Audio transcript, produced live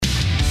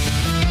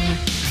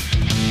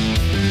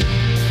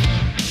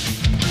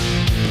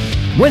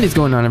What is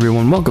going on,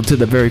 everyone? Welcome to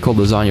the Very Cold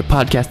Lasagna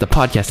Podcast, the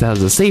podcast that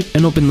has a safe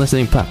and open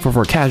listening platform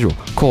for casual,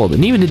 cold,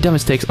 and even the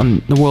dumbest takes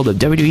on the world of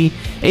WWE,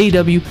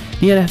 AEW,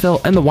 the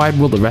NFL, and the wide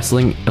world of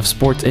wrestling, of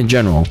sports in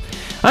general.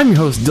 I'm your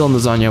host, Dylan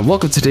Lasagna.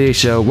 Welcome to today's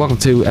show. Welcome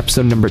to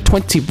episode number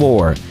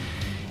 24.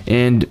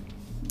 And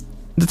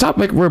the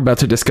topic we're about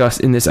to discuss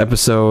in this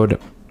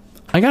episode,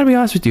 I gotta be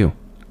honest with you,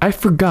 I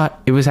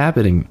forgot it was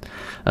happening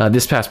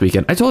this past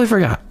weekend. I totally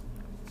forgot.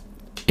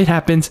 It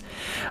happens.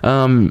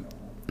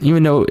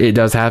 Even though it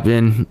does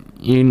happen,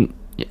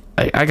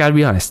 I gotta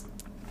be honest.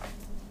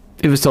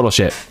 It was total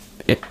shit.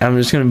 I'm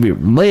just gonna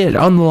lay it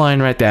on the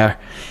line right there.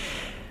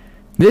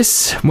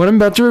 What I'm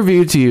about to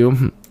review to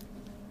you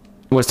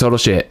was total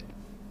shit.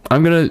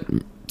 I'm gonna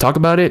talk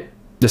about it,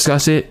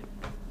 discuss it,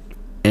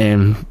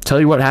 and tell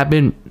you what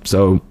happened,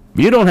 so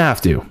you don't have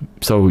to.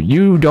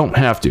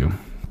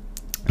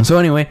 So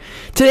anyway,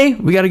 today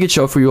we got a good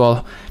show for you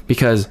all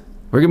because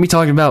we're gonna be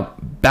talking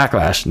about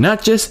Backlash,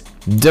 not just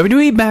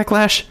WWE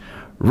Backlash.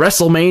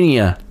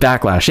 WrestleMania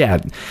Backlash. Yeah,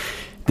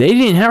 they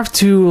didn't have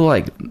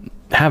to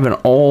have an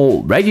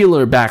all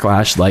regular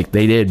Backlash like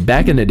they did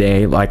back in the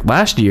day, like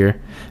last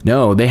year.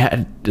 No, they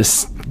had to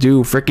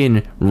do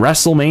freaking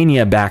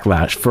WrestleMania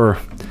Backlash for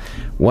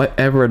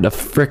whatever the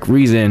frick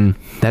reason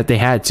that they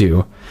had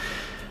to.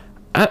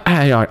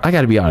 I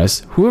gotta be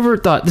honest, whoever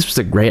thought this was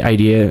a great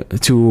idea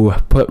to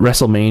put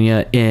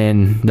WrestleMania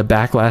in the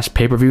Backlash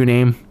pay-per-view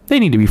name, they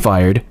need to be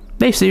fired.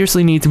 They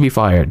seriously need to be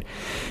fired,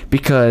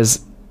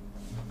 because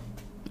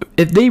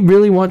if they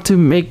really want to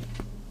make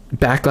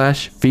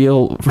Backlash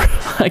feel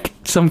like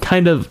some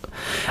kind of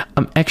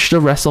extra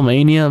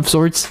WrestleMania of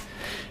sorts,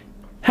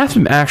 have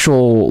some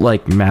actual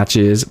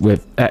matches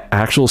with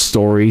actual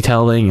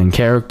storytelling and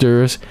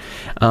characters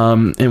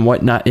and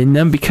whatnot in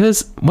them,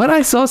 because what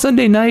I saw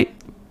Sunday night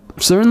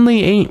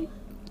certainly ain't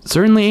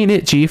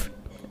it, Chief.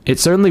 It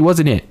certainly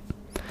wasn't it.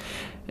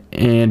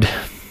 And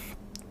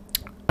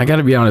I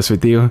gotta be honest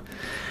with you,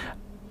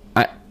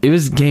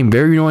 it became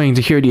very annoying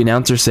to hear the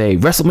announcer say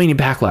WrestleMania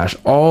Backlash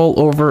all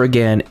over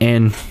again,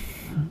 and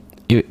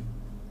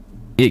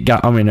it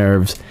got on my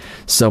nerves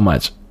so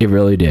much. It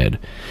really did.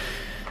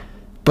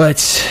 But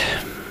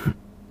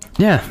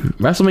yeah,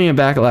 WrestleMania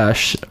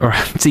Backlash,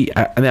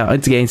 now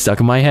it's getting stuck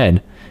in my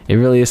head. It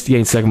really is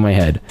getting stuck in my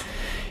head.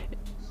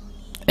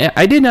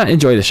 I did not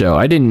enjoy the show.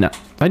 I did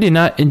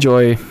not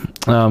enjoy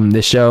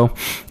this show.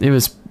 It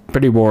was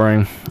pretty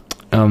boring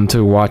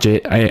to watch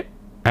it. I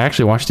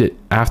actually watched it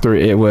after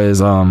it was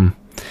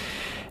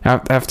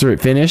after it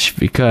finished,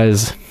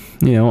 because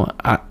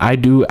I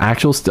do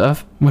actual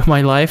stuff with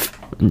my life,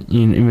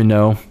 even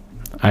though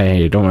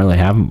I don't really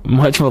have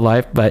much of a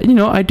life, but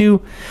I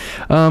do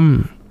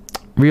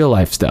real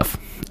life stuff.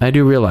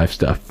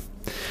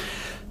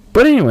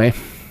 But anyway,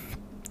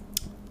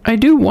 I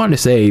do want to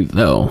say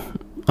though,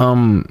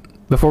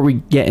 before we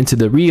get into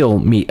the real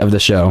meat of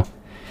the show,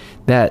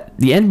 that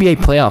the NBA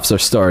playoffs are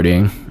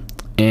starting,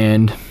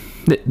 and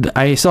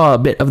I saw a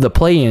bit of the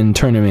play-in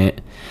tournament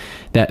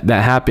that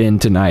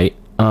happened tonight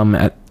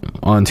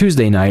on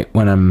Tuesday night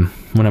when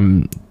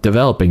I'm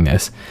developing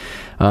this.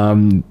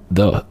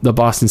 The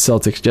Boston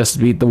Celtics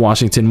just beat the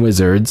Washington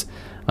Wizards,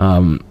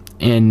 and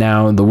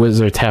now the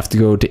Wizards have to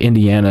go to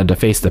Indiana to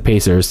face the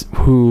Pacers,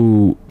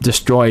 who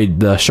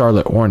destroyed the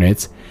Charlotte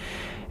Hornets.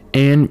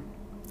 And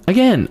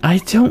again, I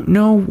don't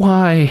know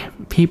why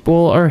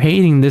people are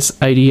hating this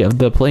idea of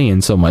the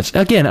play-in so much.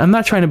 Again, I'm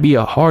not trying to be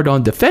a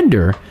hard-on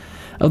defender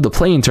of the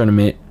play-in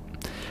tournament,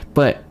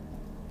 but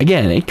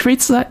again, it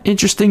creates that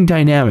interesting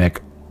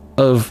dynamic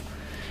of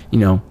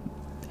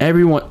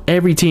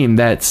every team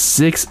that's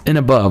 6 and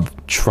above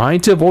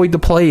trying to avoid the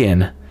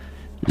play-in,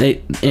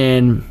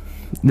 and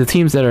the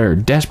teams that are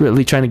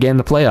desperately trying to get in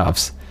the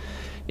playoffs.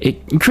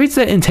 It creates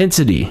that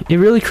intensity. It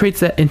really creates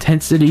that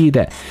intensity,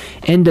 that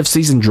end of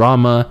season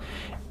drama.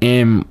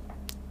 And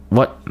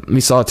what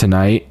we saw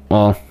tonight,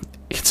 well,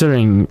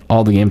 considering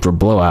all the games were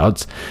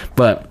blowouts,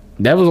 but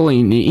that was only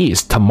in the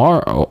East.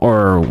 Tomorrow,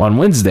 or on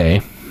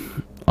Wednesday,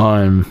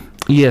 on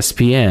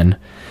ESPN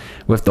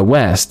with the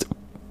West,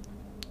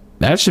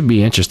 that should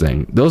be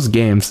interesting. Those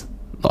games,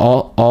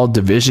 all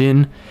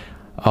division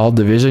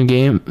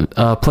game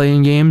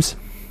playing games,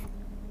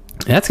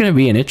 that's going to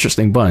be an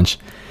interesting bunch,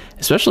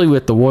 especially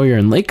with the Warrior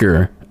and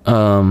Laker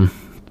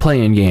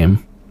playing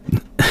game.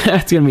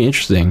 That's going to be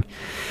interesting.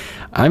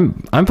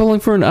 I'm pulling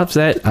for an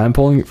upset. I'm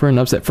pulling for an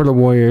upset for the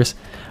Warriors.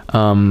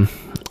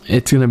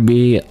 It's gonna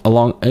be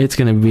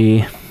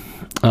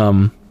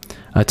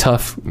a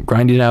tough,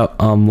 grinded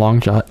out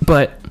long shot,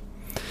 but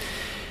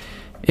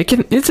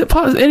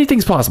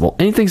anything's possible.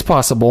 Anything's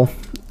possible.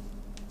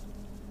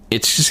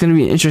 It's just gonna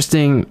be an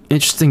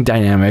interesting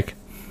dynamic,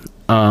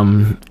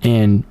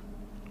 and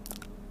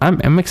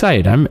I'm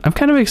excited. I'm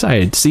kind of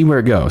excited to see where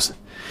it goes.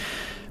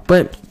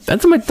 But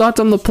that's my thoughts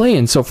on the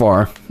play-in so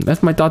far.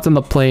 That's my thoughts on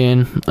the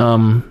play-in.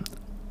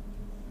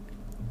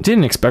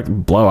 Didn't expect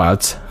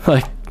blowouts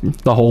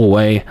the whole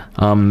way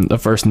the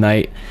first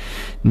night,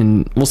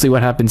 and we'll see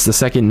what happens the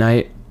second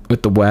night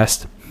with the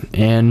West.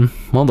 And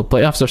well, the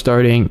playoffs are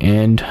starting,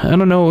 and I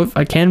don't know if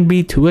I can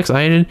be too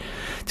excited,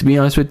 to be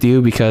honest with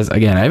you, because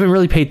again, I haven't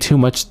really paid too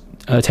much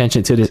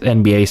attention to this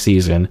NBA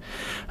season,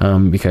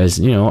 because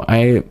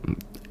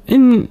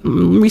in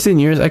recent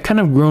years I kind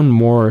of grown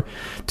more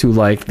to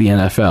like the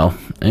NFL.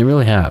 I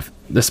really have,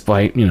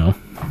 despite I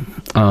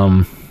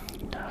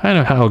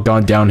know how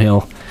gone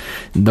downhill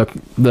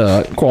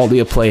the quality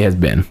of play has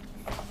been.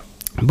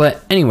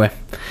 But anyway,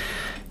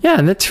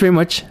 yeah, that's pretty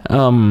much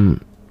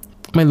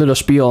my little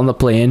spiel on the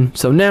play-in.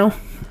 So now,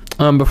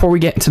 before we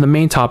get into the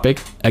main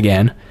topic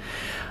again,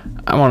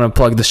 I want to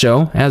plug the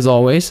show as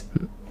always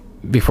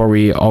before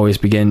we always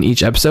begin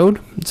each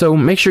episode. So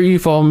make sure you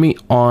follow me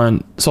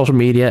on social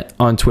media,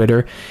 on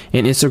Twitter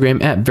and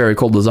Instagram at Very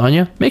Cold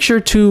Lasagna. Make sure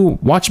to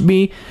watch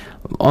me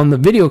on the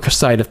video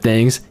side of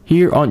things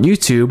here on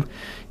YouTube.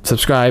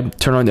 Subscribe,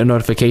 turn on the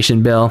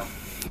notification bell,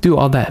 do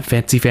all that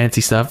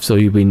fancy stuff so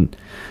you'll be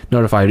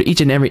notified of each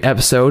and every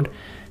episode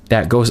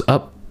that goes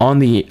up on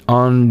the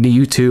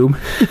YouTube.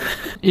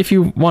 If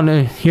you want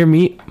to hear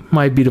me,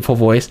 my beautiful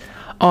voice,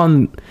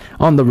 on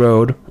the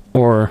road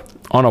or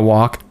on a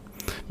walk,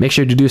 make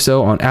sure to do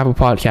so on Apple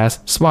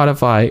Podcasts,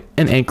 Spotify,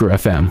 and Anchor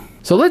FM.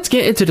 So let's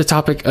get into the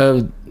topic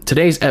of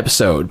today's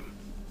episode,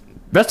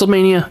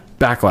 WrestleMania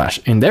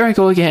Backlash. And there I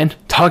go again,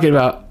 talking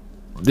about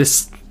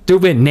this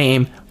stupid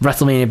name,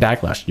 WrestleMania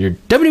Backlash. Your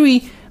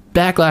WWE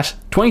Backlash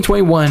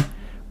 2021,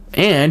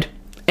 and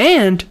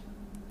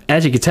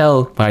as you can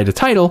tell by the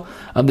title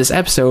of this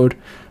episode,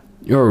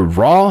 your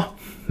Raw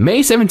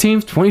May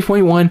 17th,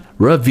 2021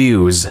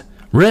 reviews,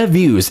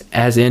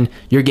 as in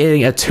you're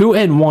getting a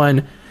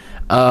 2-in-1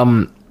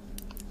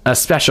 a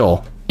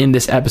special in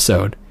this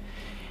episode.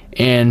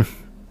 And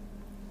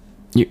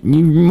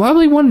you're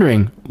probably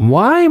wondering,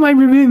 why am I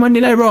reviewing Monday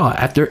Night Raw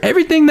after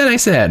everything that I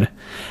said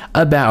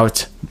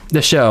about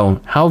the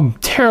show, how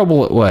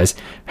terrible it was,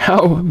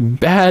 how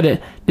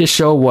bad this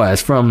show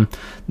was, from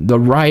the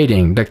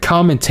writing, the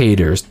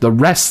commentators, the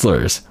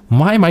wrestlers.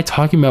 Why am I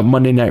talking about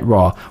Monday Night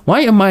Raw?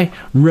 Why am I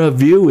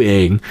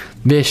reviewing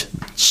this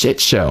shit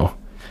show?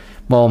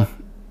 Well,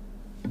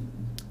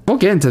 we'll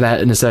get into that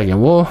in a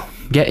second. We'll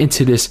get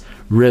into this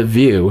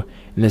review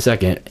in a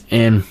second.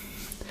 And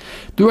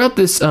throughout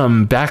this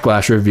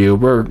Backlash review,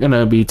 we're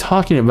gonna be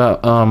talking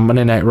about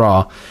Monday Night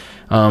Raw,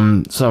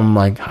 some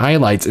like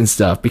highlights and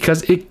stuff,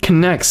 because it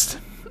connects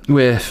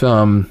with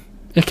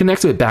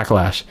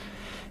Backlash.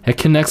 It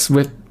connects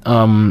with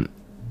some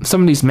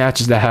of these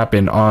matches that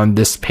happened on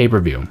this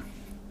pay-per-view.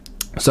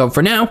 So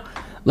for now,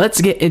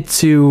 let's get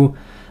into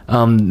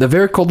the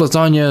Very Cold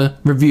Lasagna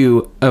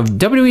review of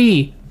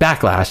WWE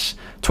Backlash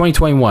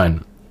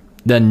 2021,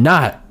 the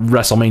not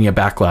WrestleMania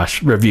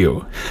Backlash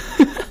review.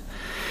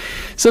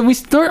 So we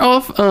start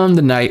off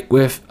the night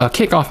with a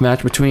kickoff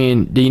match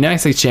between the United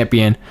States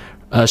Champion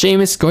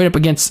Sheamus going up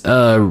against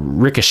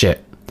Ricochet.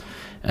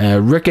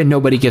 Ricka,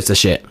 nobody gives a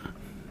shit.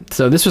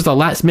 So this was the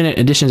last minute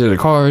addition to the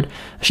card.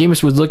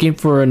 Sheamus was looking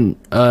for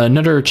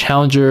another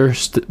challenger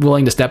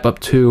willing to step up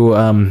to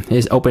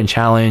his open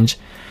challenge.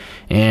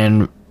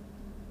 And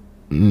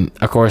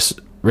of course,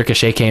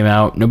 Ricochet came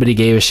out. Nobody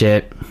gave a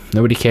shit.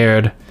 Nobody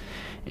cared.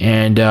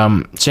 And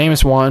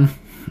Sheamus won.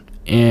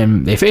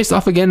 And they faced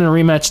off again in a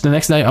rematch the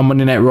next night on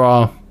Monday Night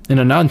Raw in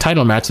a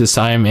non-title match this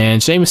time.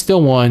 And Sheamus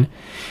still won.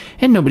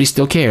 And nobody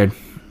still cared.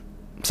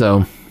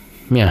 So,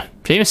 yeah.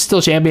 Sheamus is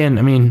still champion.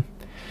 I mean,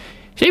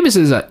 Sheamus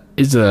is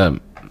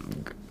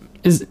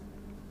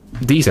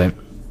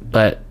decent,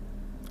 but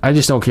I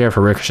just don't care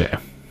for Ricochet.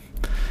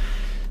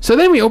 So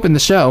then we open the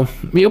show.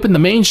 We open the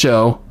main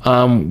show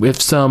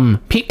with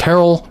some Pete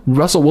Carroll,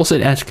 Russell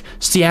Wilson-esque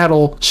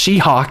Seattle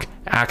She-Hulk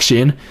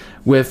action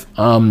with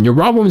your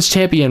Raw Women's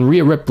Champion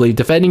Rhea Ripley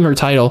defending her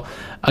title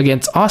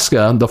against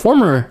Asuka, the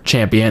former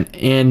champion,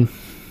 and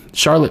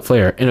Charlotte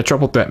Flair in a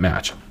triple threat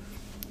match.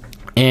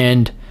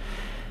 And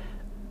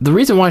the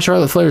reason why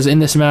Charlotte Flair is in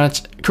this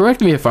match,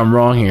 correct me if I'm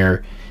wrong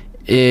here,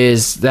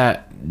 is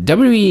that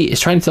WWE is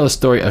trying to tell a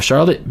story of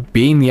Charlotte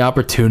being the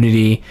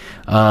opportunity,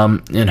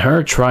 and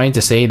her trying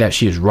to say that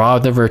she was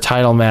robbed of her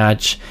title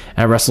match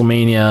at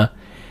WrestleMania,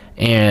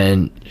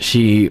 and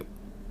she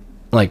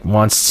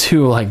wants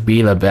to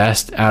be the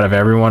best out of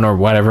everyone, or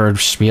whatever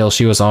spiel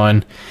she was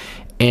on.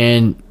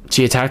 And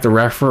she attacked the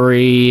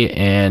referee,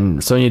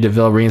 and Sonya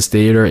Deville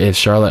reinstated her if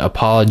Charlotte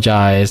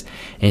apologized,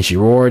 and she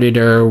rewarded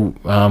her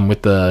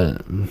with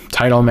the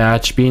title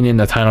match, being in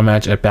the title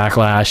match at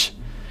Backlash.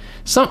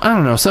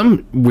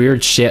 Some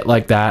weird shit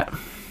like that.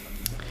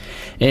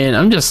 And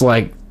I'm just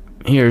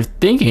here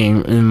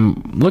thinking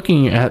and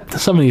looking at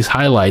some of these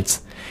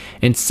highlights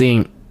and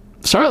seeing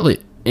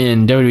Charlotte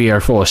and WWE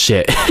are full of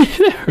shit.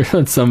 They're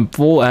doing some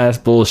full ass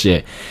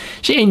bullshit.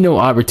 She ain't no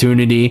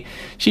opportunity.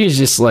 She's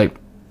just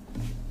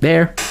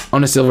there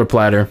on a silver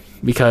platter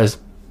because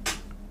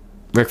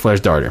Ric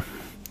Flair's daughter.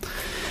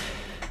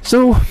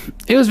 So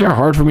it was very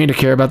hard for me to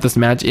care about this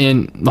match,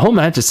 and the whole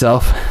match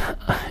itself,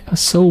 it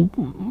was so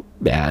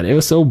bad. It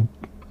was so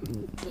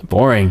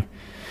boring.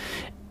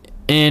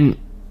 And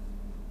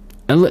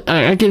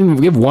I can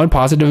give one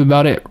positive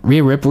about it.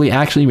 Rhea Ripley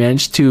actually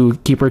managed to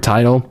keep her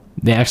title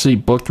they actually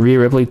booked Rhea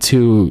Ripley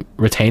to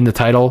retain the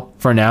title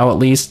for now, at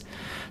least.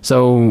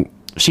 So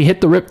she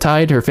hit the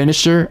Riptide, her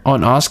finisher,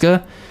 on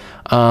Asuka.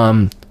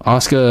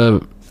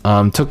 Asuka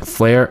took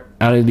Flair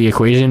out of the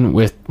equation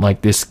with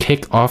like this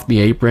kick off the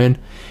apron,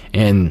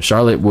 and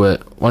Charlotte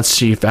once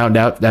she found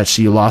out that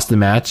she lost the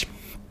match,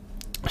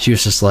 she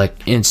was just like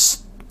in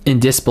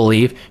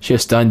disbelief. She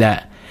was stunned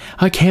that,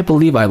 I can't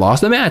believe I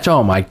lost the match.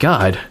 Oh my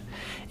god.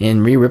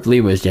 And Rhea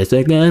Ripley was just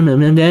like like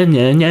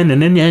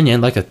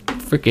a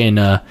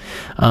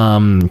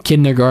freaking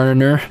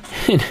kindergartner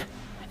in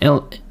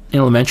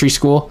elementary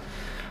school.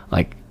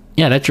 Like,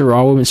 yeah, that's your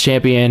Raw Women's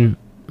Champion,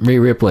 Rhea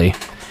Ripley.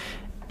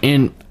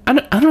 And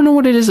I don't know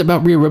what it is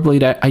about Rhea Ripley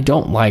that I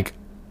don't like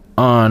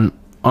on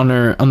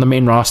the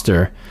main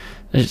roster.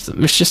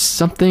 There's just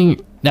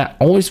something that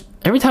always,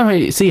 every time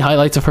I see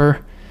highlights of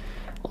her,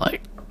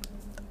 like,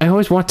 I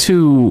always want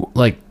to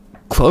like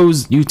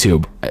close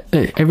YouTube.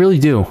 I really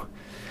do.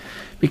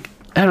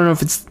 I don't know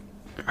if it's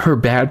her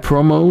bad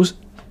promos,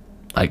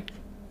 like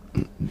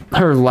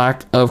her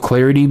lack of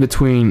clarity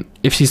between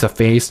if she's a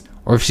face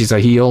or if she's a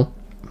heel,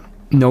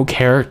 no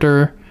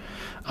character.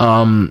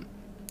 I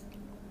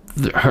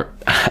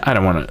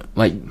don't want to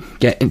like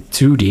get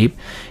too deep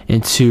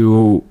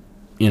into,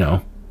 you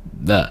know,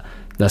 the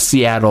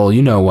Seattle,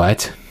 you know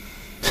what.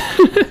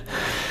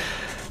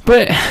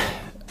 But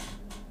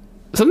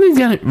something's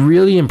gonna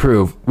really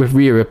improve with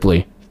Rhea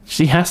Ripley.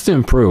 She has to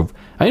improve.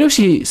 I know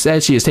she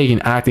said she is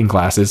taking acting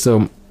classes,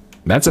 so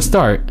that's a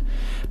start.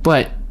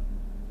 But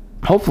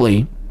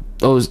hopefully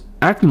those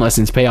acting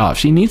lessons pay off.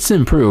 She needs to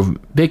improve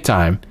big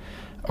time,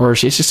 or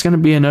she's just gonna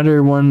be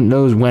another one of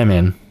those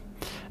women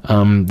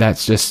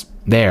that's just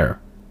there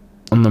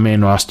on the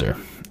main roster,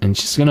 and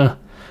she's gonna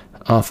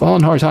fall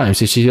in hard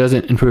times if she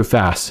doesn't improve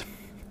fast.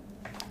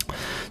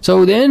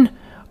 So then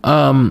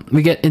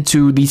we get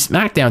into the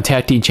SmackDown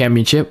Tag Team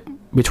Championship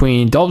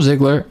between Dolph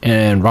Ziggler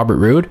and Robert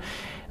Roode,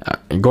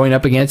 going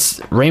up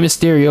against Rey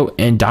Mysterio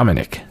and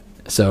Dominic.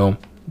 So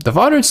the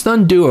father and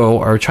son duo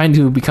are trying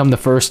to become the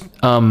first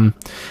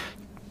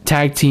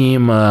tag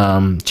team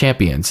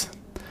champions.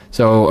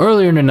 So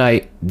earlier in the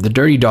night, the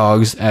Dirty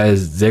Dogs,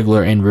 as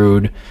Ziggler and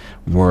Roode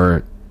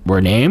were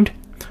named,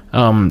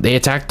 they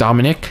attacked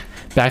Dominic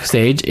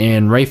backstage,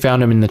 and Rey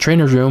found him in the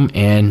trainer's room,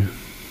 and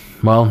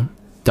well,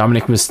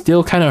 Dominic was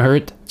still kind of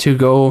hurt to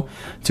go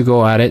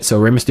at it, so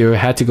Rey Mysterio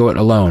had to go it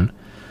alone.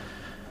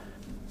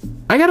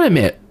 I gotta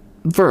admit,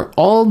 for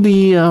all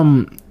the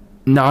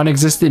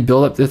non-existent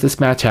build-up that this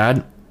match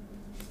had,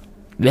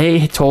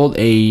 they told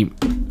a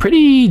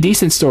pretty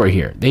decent story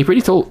here.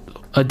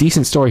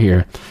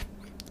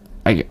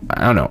 I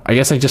don't know. I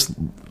guess I just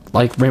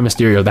like Rey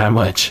Mysterio that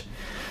much.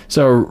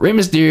 So Rey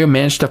Mysterio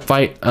managed to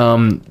fight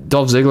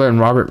Dolph Ziggler and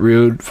Robert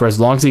Roode for as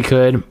long as he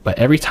could, but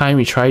every time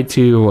he tried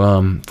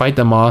to fight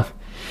them off,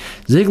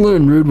 Ziggler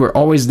and Roode were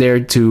always there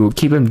to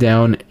keep him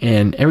down,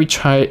 and every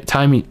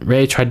time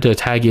Rey tried to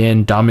tag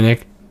in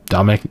Dominic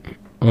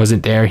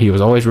wasn't there. He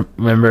was always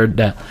remembered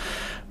that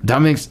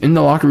Dominic's in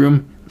the locker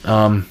room,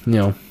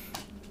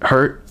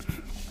 hurt.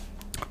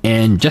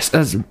 And just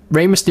as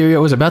Rey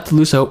Mysterio was about to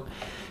lose hope,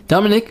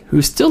 Dominic,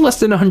 who's still less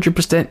than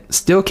 100%,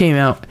 still came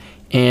out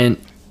and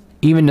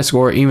evened the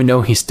score, even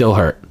though he's still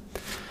hurt.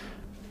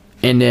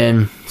 And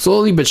then,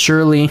 slowly but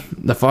surely,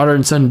 the father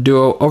and son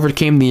duo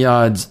overcame the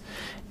odds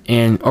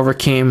and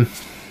overcame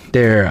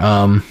their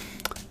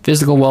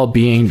physical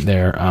well-being,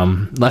 their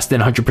less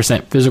than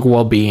 100% physical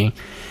well-being,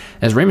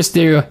 as Rey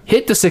Mysterio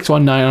hit the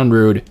 619 on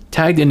Roode,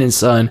 tagged in his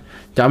son.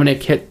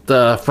 Dominic hit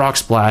the frog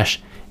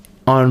splash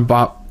on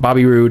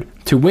Bobby Roode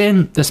to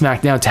win the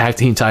SmackDown Tag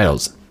Team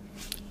titles.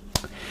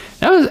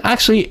 That was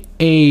actually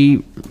a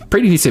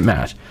pretty decent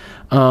match.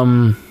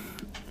 And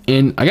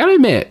I gotta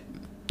admit,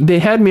 they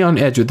had me on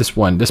edge with this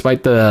one,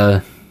 despite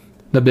the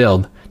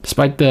build,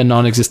 despite the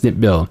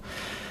non-existent build.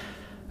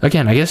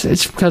 Again, I guess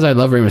it's because I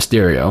love Rey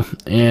Mysterio,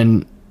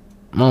 and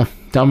well,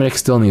 Dominic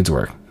still needs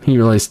work. He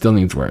really still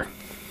needs work.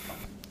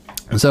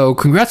 So,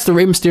 congrats to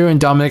Rey Mysterio and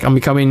Dominic on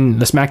becoming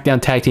the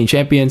SmackDown Tag Team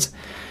Champions.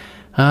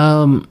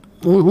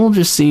 We'll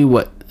just see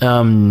what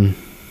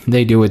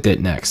they do with it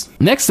next.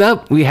 Next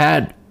up, we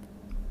had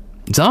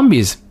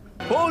zombies.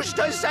 Who's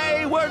to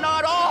say we're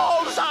not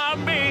all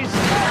zombies?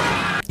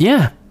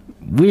 Yeah,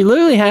 we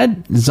literally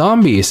had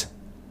zombies.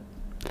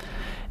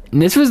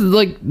 And this was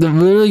like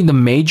literally the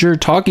major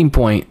talking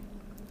point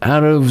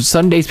out of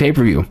Sunday's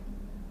pay-per-view.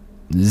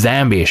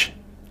 Zombies.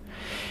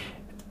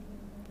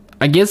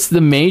 I guess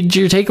the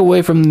major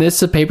takeaway from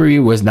this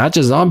pay-per-view was not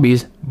just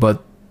zombies,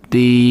 but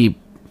the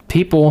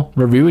people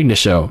reviewing the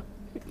show.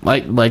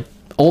 Like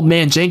old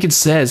man Jenkins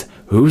says,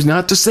 who's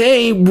not to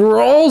say we're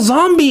all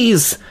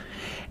zombies?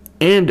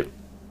 And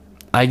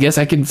I guess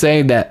I can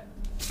say that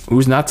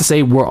who's not to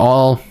say we're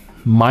all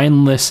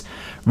mindless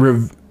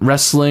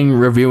wrestling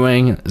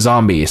reviewing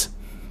zombies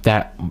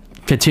that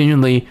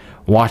continually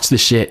watch the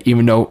shit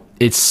even though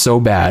it's so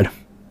bad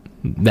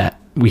that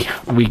we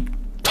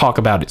talk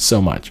about it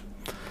so much.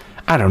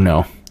 I don't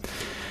know.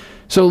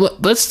 So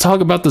let's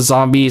talk about the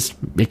zombies,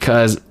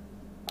 because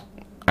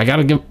I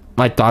gotta give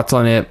my thoughts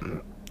on it.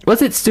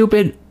 Was it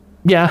stupid?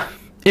 Yeah,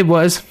 It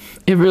was.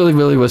 It really,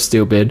 really was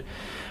stupid.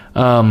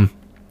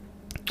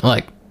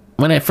 Like,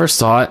 when I first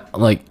saw it,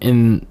 like,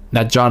 in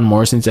that John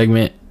Morrison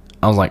segment,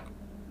 I was like,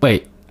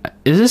 wait,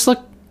 is this like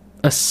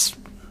is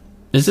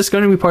this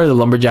going to be part of the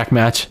lumberjack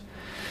match?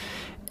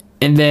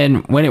 And then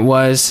when it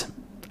was,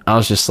 I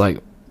was just like,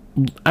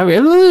 I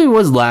really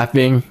was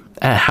laughing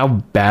at how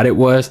bad it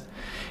was.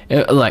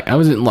 Like, I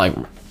wasn't like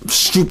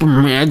super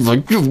mad,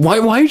 like, why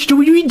are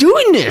you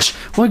doing this?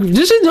 Like,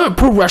 this is not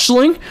pro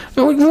wrestling.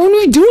 Like, what are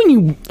you doing,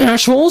 you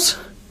assholes?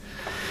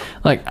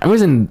 Like, I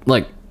wasn't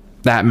like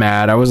that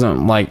mad. I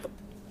wasn't like,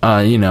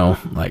 you know,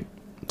 like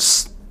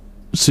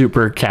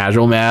super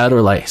casual mad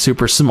or like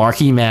super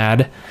smarky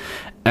mad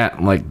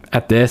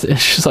at this.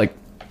 It's just like,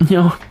 you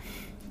know,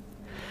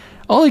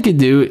 all I could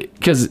do,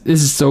 because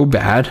this is so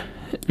bad,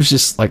 was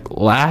just like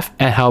laugh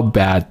at how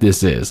bad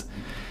this is.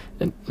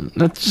 And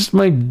that's just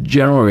my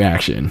general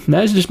reaction.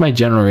 That's just my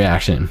general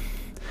reaction.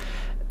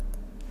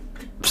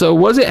 So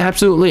was it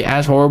absolutely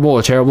as horrible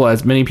or terrible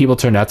as many people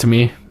turned out to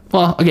me?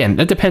 Well, again,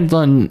 that depends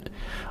on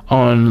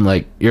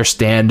like your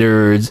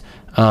standards,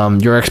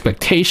 your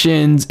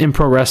expectations in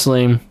pro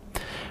wrestling.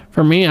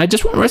 For me, I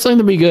just want wrestling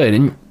to be good,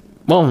 and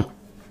well,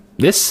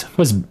 this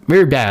was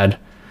very bad,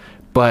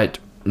 but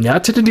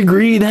not to the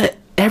degree that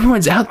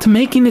everyone's out to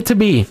making it to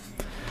be.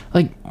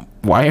 Like,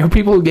 why are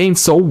people getting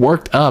so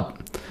worked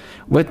up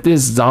with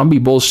this zombie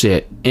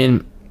bullshit?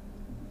 And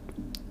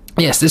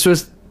yes, this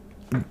was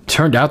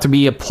turned out to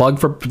be a plug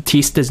for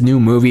Batista's new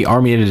movie,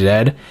 Army of the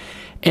Dead.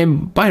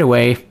 And by the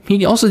way,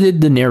 he also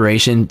did the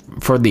narration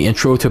for the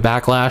intro to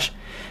Backlash,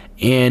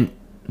 and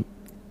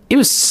it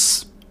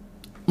was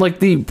like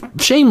the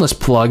shameless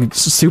plug,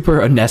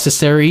 super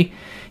unnecessary.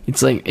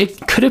 It's like,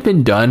 it could have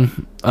been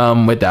done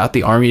without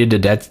the Army of the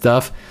Dead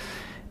stuff,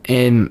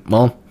 and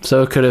well,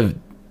 so it could have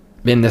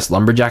been this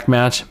lumberjack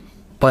match,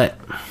 but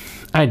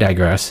I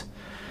digress.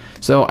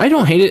 So I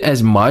don't hate it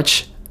as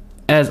much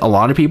as a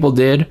lot of people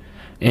did,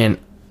 and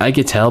I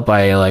could tell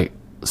by like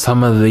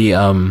some of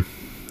the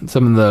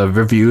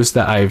reviews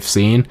that I've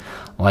seen,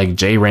 like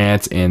J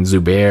Rants and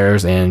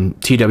Zubair's and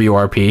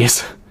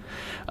TWRP's,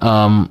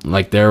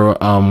 like their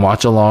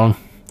watch along,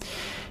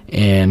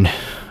 and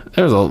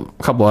there was a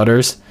couple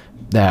others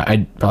that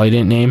I probably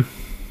didn't name,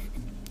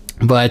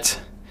 but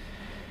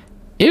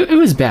it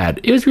was bad.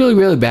 It was really,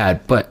 really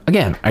bad. But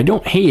again, I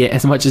don't hate it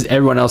as much as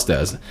everyone else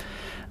does.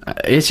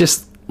 It's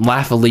just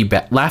laughably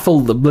bad,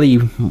 laughably,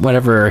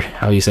 whatever,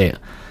 how you say it,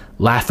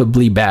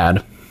 laughably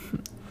bad.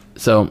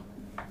 So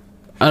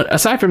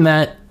aside from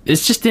that, it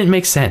just didn't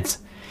make sense.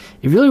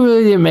 It really,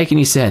 really didn't make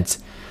any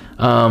sense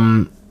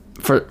for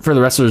the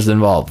wrestlers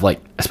involved.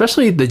 Like,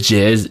 especially the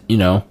Jizz, you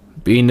know,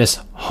 being this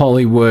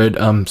Hollywood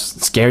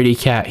scaredy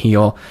cat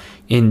heel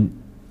in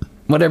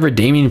whatever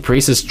Damian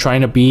Priest is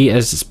trying to be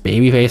as this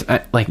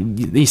babyface. Like,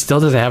 he still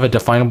doesn't have a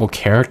definable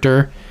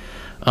character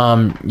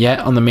yet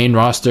on the main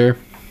roster.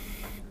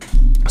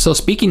 So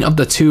speaking of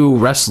the two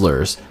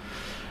wrestlers,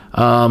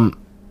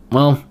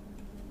 well,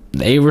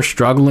 they were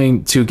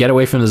struggling to get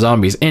away from the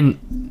zombies.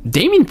 And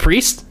Damian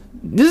Priest,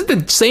 this is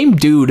the same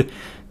dude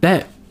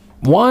that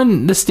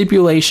won the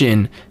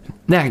stipulation,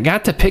 that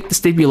got to pick the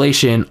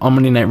stipulation on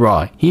Monday Night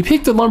Raw. He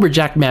picked the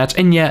lumberjack match,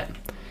 and yet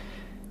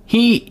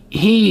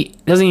he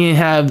doesn't even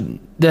have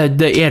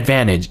the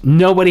advantage.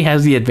 Nobody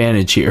has the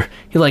advantage here.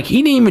 He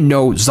didn't even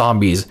know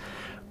zombies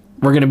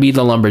were gonna be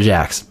the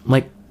lumberjacks.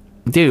 Like,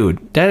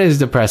 dude, that is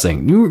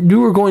depressing. You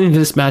were going into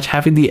this match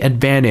having the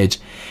advantage,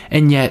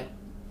 and yet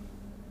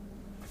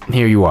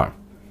here you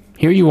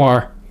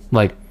are,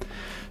 like,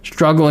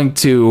 struggling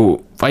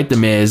to fight the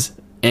Miz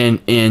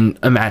in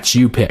a match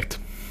you picked.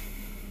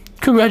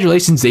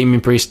 Congratulations,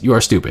 Damian Priest, you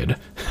are stupid.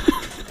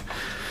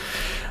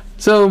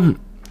 So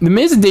the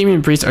Miz and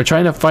Damian Priest are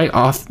trying to fight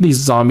off these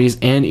zombies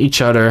and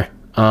each other,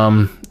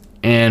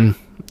 and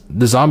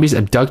the zombies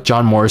abduct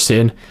John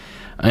Morrison,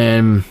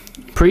 and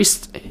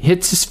Priest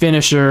hits his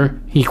finisher.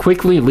 He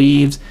quickly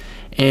leaves,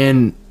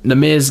 and the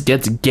Miz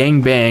gets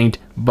gangbanged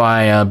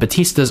by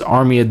Batista's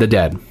Army of the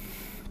Dead.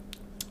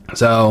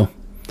 So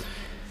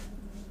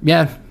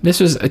yeah,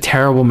 this was a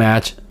terrible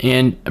match,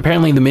 and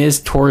apparently the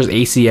Miz tore his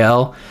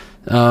ACL.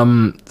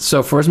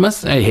 So for as much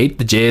as I hate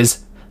the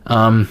Jizz,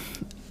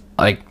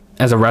 like,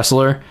 as a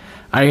wrestler,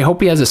 I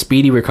hope he has a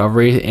speedy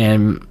recovery,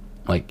 and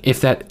like,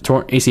 if that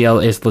torn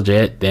ACL is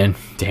legit, then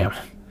damn.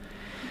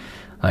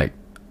 Like,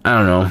 I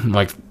don't know.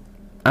 Like,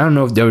 I don't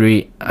know if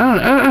WWE,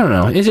 I don't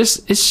know. It's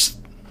just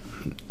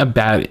a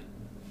bad,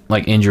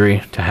 like,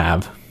 injury to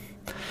have.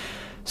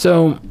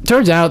 So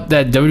turns out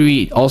that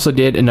WWE also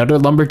did another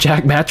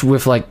lumberjack match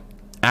with like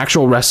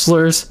actual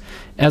wrestlers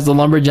as the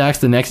lumberjacks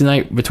the next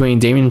night between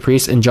Damian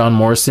Priest and John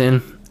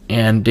Morrison,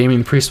 and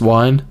Damian Priest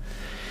won.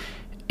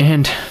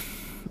 And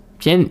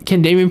can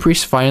Damian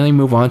Priest finally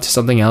move on to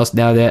something else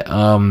now that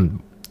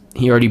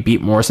he already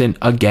beat Morrison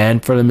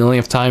again for the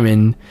millionth time,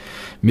 and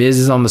Miz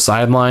is on the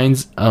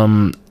sidelines?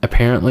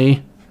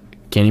 Apparently,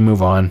 can he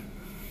move on?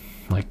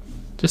 Like,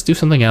 just do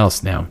something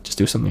else now. Just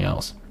do something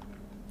else.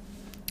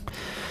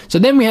 So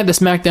then we had the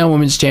SmackDown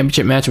Women's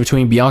Championship match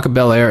between Bianca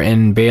Belair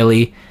and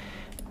Bayley,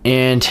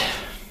 and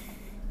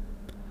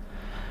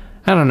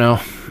I don't know.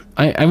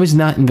 I was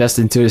not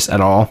invested into this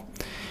at all.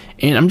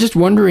 And I'm just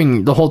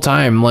wondering the whole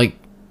time, like,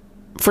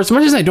 for as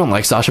much as I don't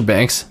like Sasha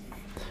Banks,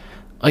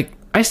 like,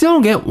 I still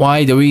don't get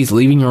why WWE's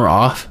leaving her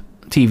off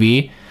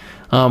TV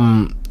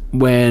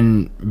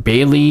when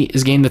Bayley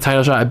is getting the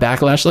title shot at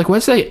Backlash. Like,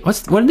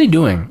 what are they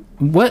doing?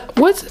 What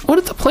is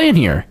the plan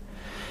here?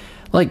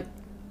 Like,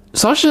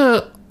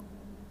 Sasha,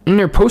 in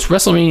her post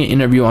WrestleMania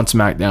interview on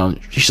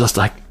SmackDown, she's just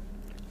like,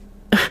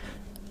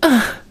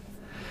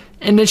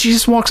 and then she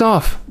just walks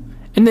off.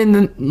 And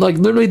then, like,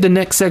 literally the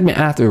next segment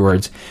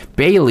afterwards,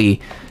 Bayley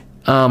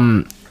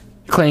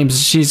claims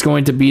she's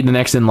going to be the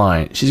next in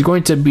line. She's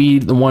going to be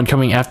the one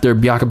coming after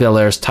Bianca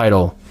Belair's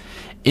title.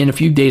 And a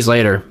few days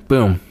later,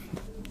 boom,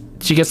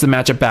 she gets the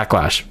match at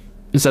Backlash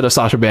instead of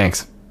Sasha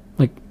Banks.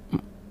 Like,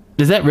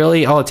 is that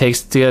really all it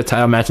takes to get a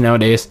title match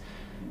nowadays?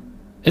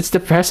 It's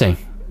depressing.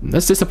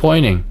 That's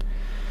disappointing.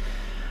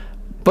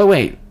 But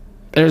wait,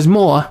 there's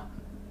more.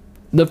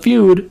 The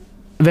feud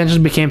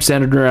eventually became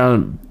centered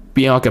around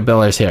Bianca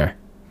Belair's hair.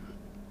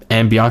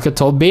 And Bianca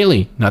told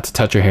Bayley not to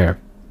touch her hair.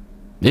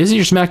 This is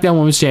your SmackDown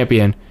Women's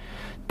Champion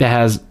that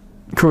has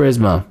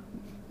charisma.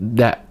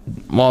 That,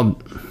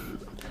 well,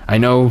 I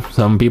know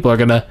some people are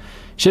gonna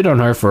shit on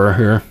her for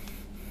her,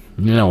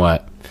 you know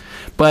what,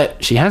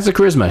 but she has the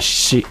charisma.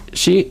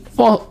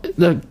 Well,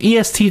 the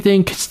EST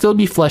thing could still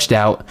be fleshed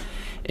out.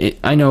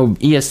 I know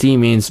EST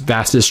means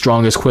fastest,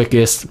 strongest,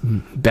 quickest,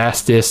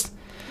 bestest.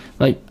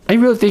 Like, I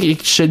really think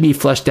it should be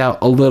fleshed out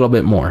a little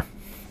bit more.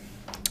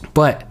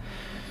 But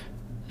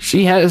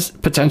she has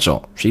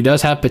potential. She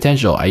does have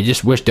potential. I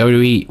just wish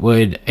WWE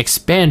would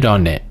expand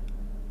on it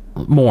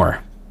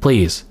more,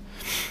 please.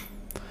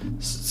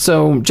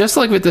 So, just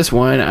like with this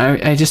one,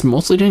 I just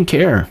mostly didn't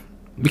care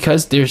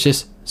because there's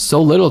just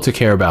so little to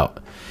care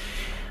about.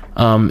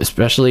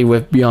 Especially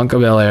with Bianca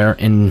Belair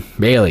and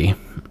Bayley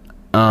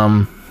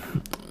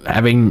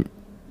having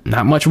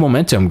not much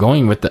momentum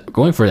going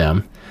for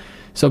them.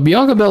 So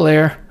Bianca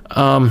Belair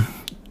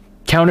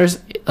counters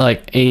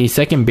like a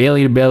second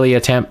Bayley to Bayley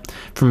attempt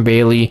from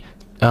Bayley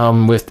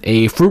with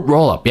a fruit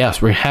roll up. Yes,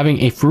 we're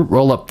having a fruit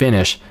roll up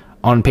finish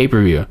on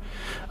pay-per-view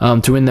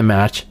to win the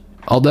match.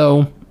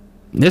 Although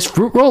this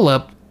fruit roll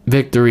up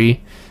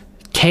victory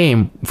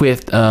came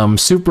with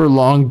super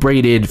long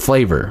braided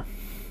flavor.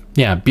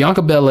 Yeah,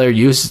 Bianca Belair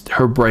used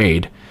her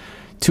braid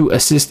to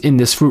assist in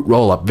this fruit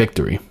roll up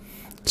victory.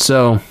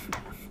 So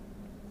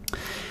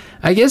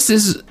I guess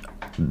this is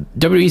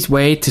WWE's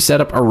way to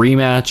set up a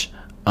rematch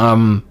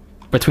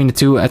between the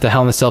two at the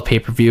Hell in a Cell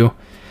pay-per-view.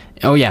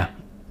 Oh yeah,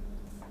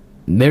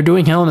 they're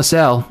doing Hell in a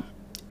Cell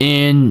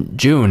in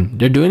June.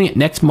 They're doing it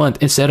next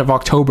month instead of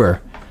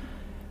October.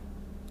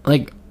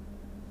 Like,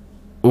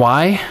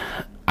 why?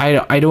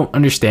 I don't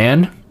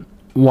understand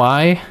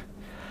why.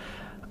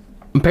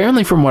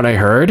 Apparently, from what I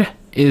heard,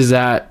 is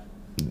that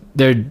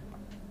they're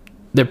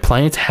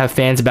planning to have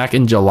fans back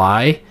in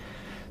July,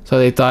 so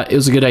they thought it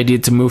was a good idea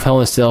to move Hell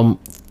in a Cell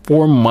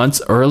 4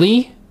 months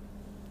early.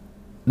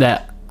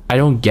 That I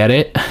don't get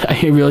it.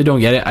 I really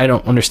don't get it. I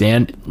don't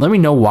understand. Let me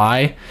know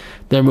why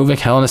they're moving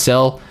Hell in a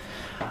Cell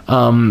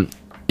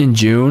in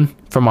June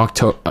from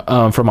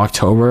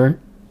October.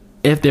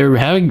 If they're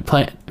having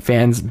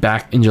fans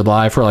back in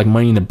July for like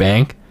Money in the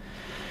Bank,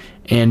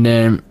 and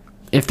then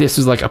if this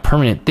is like a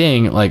permanent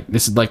thing, like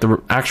this is like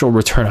the actual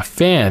return of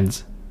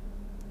fans,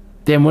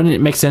 then wouldn't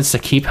it make sense to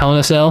keep Hell in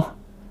a Cell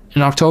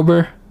in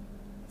October?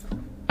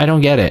 I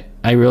don't get it.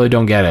 I really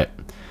don't get it.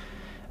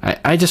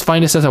 I just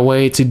find this as a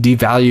way to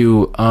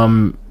devalue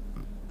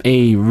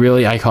a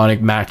really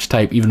iconic match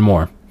type even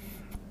more,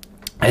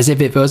 as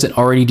if it wasn't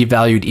already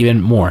devalued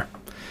even more.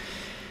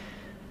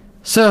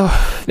 So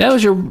that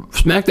was your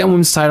SmackDown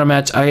Women's title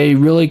match. I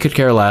really could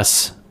care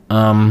less.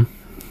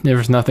 There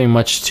was nothing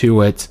much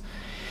to it.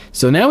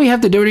 So now we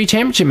have the WWE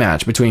Championship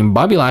match between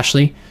Bobby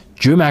Lashley,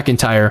 Drew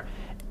McIntyre,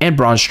 and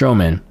Braun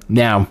Strowman.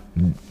 Now,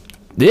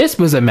 this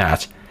was a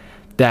match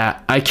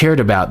that I cared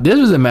about. This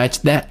was a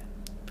match that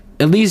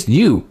at least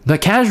you, the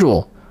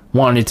casual,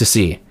 wanted to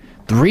see.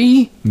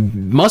 3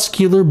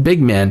 muscular big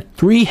men,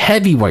 3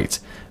 heavyweights,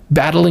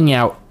 battling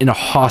out in a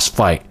hoss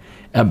fight.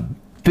 A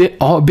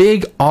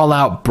big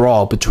all-out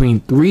brawl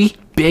between 3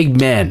 big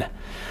men.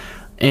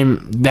 And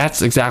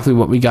that's exactly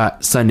what we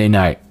got Sunday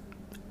night.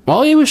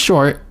 While it was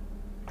short,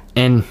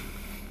 and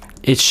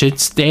it should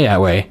stay that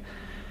way,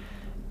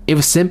 it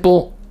was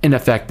simple and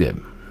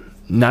effective.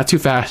 Not too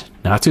fast,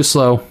 not too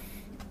slow,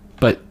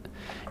 but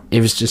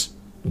it was just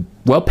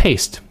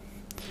well-paced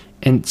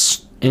and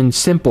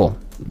simple,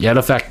 yet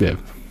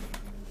effective.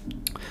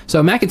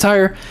 So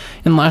McIntyre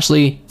and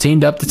Lashley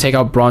teamed up to take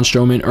out Braun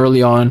Strowman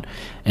early on,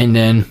 and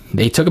then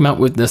they took him out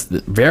with this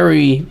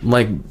very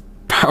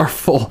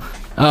powerful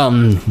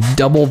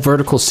double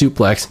vertical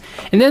suplex,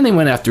 and then they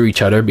went after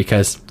each other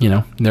because, you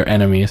know, they're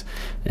enemies.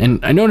 And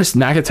I noticed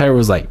McIntyre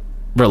was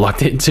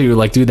reluctant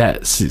to do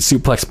that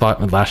suplex spot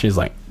with Lashley. He's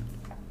like,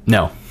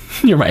 no,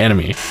 you're my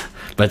enemy.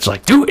 But it's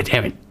like, do it,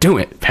 damn it, do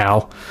it,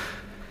 pal.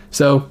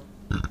 So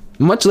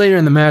much later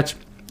in the match,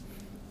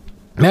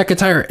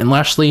 McIntyre and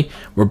Lashley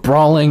were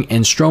brawling,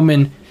 and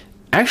Strowman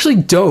actually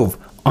dove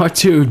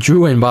onto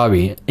Drew and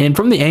Bobby. And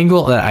from the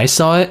angle that I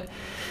saw it,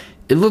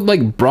 it looked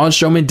like Braun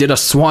Strowman did a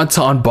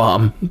swanton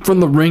bomb from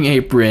the ring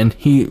apron.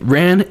 He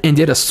ran and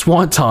did a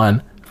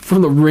swanton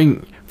from the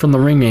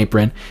ring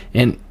apron,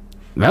 and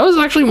that was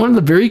actually one of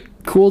the very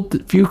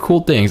few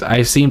cool things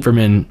I've seen from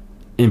him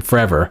in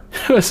forever.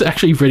 It was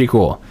actually pretty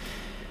cool.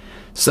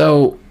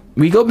 So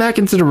we go back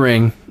into the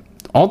ring.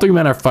 All three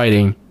men are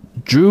fighting.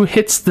 Drew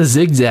hits the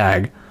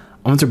zigzag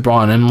onto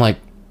Braun, and I'm like,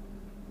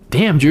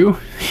 damn, Drew,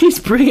 he's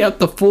bringing out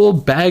the full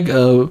bag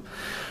of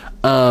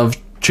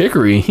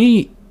trickery.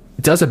 He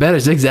does a better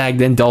zigzag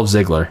than Dolph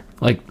Ziggler.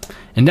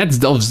 And that's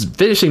Dolph's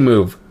finishing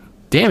move.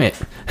 Damn it.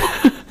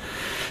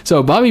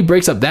 So Bobby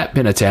breaks up that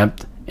pin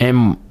attempt,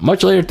 and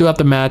much later throughout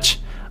the match,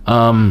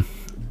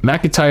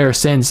 McIntyre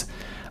sends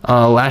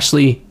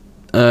Lashley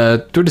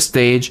through the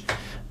stage,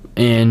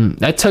 and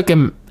that took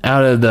him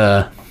out of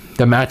the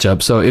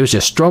matchup. So it was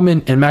just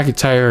Strowman and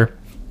McIntyre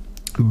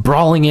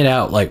brawling it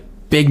out like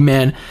big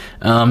men,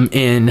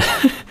 and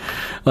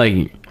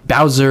like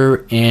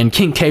Bowser and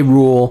King K.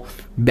 Rool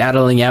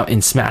battling out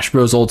in Smash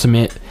Bros.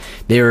 Ultimate.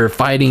 They were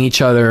fighting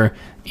each other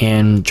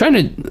and trying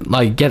to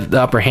like get the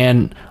upper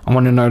hand on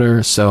one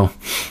another. So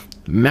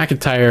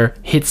McIntyre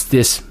hits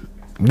this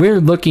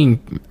weird looking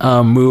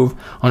move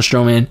on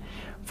Strowman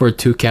for a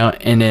 2 count,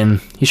 and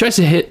then he tries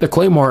to hit the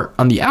Claymore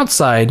on the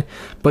outside,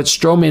 but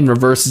Strowman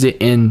reverses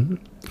it and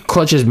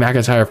clutches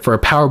McIntyre for a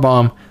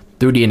powerbomb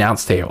through the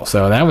announce table.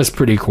 So that was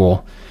pretty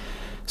cool.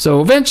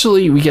 So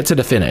eventually we get to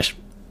the finish.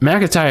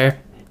 McIntyre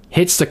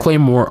hits the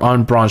Claymore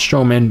on Braun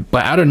Strowman,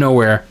 but out of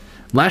nowhere,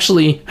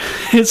 Lashley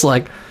is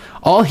like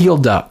all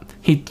healed up.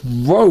 He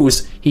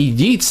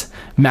yeets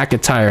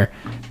McIntyre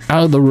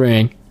out of the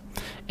ring,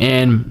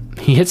 and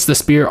he hits the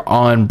spear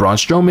on Braun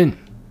Strowman.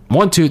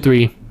 1, 2,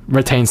 3,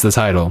 retains the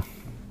title.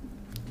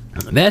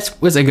 That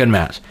was a good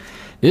match.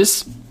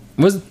 This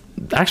was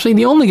actually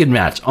the only good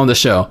match on the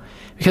show,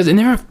 because it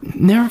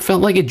never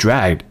felt like it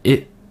dragged.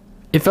 It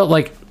felt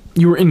like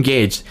you were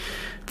engaged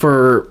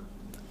for,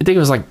 I think it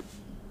was like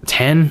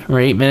 10 or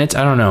 8 minutes.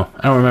 I don't know.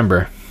 I don't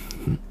remember.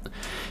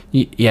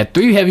 Yeah,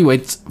 3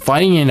 heavyweights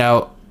fighting it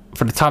out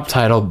for the top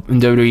title in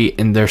WWE,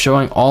 and they're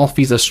showing all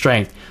feats of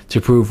strength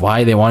to prove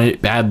why they wanted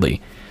it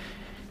badly.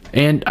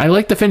 And I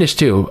like the finish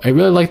too. I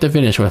really like the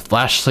finish with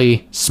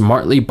Lashley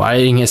smartly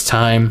biding his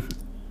time.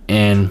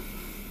 And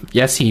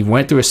yes, he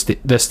went through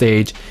the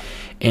stage,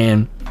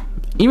 and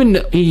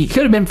even he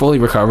could have been fully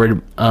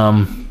recovered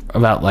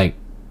about like,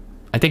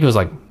 I think it was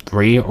like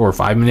 3 or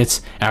 5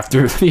 minutes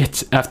after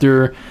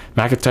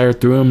McIntyre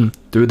threw him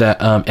through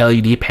that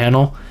LED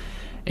panel.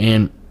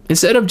 And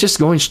instead of just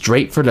going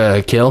straight for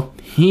the kill,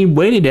 he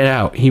waited it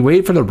out. He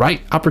waited for the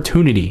right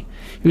opportunity.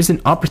 He was an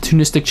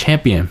opportunistic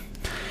champion,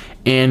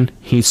 and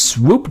he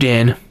swooped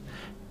in,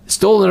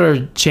 stole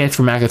another chance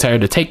for McIntyre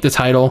to take the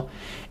title,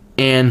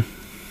 and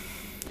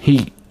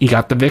he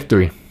got the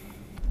victory.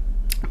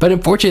 But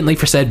unfortunately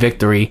for said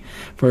victory,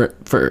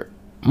 for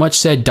much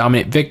said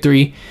dominant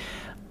victory,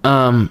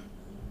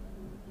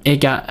 it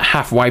got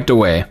half wiped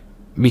away,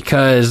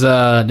 because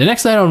the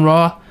next night on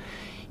Raw,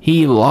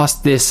 he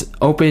lost this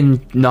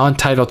open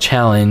non-title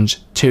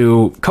challenge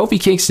to Kofi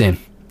Kingston.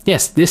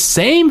 Yes, this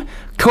same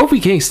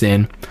Kofi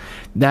Kingston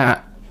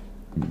that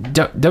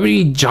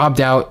WWE jobbed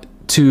out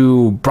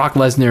to Brock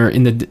Lesnar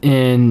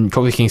in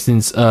Kofi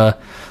Kingston's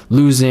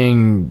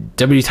losing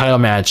WWE title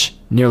match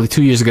nearly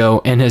 2 years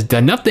ago, and has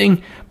done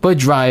nothing but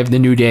drive the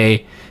New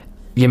Day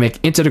gimmick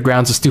into the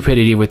grounds of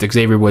stupidity with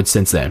Xavier Woods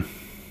since then.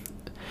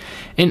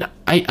 And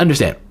I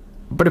understand,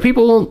 but the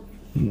people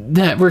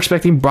that were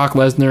expecting Brock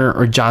Lesnar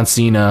or John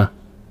Cena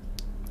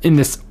in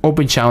this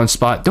open challenge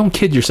spot, don't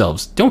kid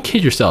yourselves. Don't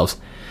kid yourselves.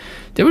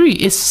 WWE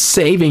is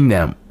saving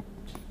them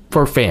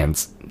for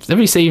fans.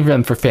 WWE is saving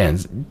them for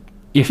fans.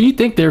 If you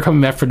think they're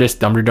coming back for this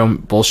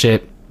Thunderdome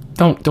bullshit,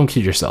 don't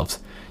kid yourselves.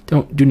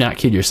 Do not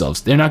kid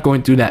yourselves. They're not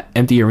going through that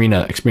empty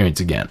arena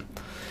experience again.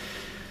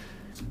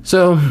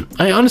 So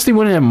I honestly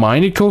wouldn't have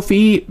minded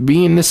Kofi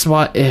being in this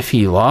spot if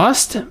he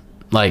lost,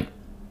 like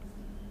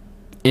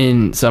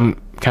in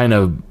some kind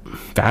of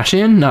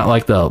fashion, not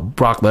like the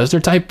Brock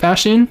Lesnar type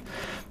fashion,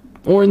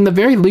 or in the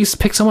very least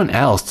pick someone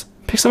else.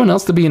 Pick someone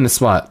else to be in the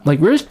spot. Like,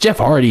 where's Jeff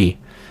Hardy?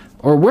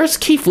 Or where's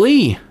Keith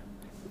Lee?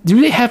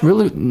 Do they have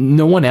really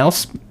no one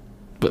else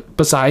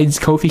besides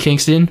Kofi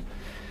Kingston?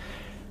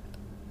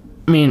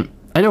 I mean,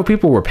 I know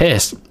people were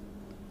pissed.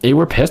 They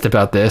were pissed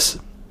about this.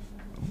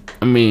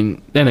 I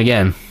mean, then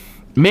again,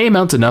 may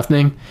amount to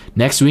nothing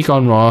next week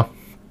on Raw,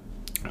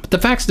 but the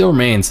fact still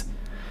remains.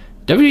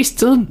 WWE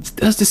still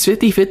does this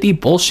 50-50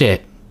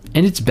 bullshit,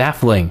 and it's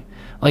baffling.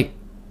 Like,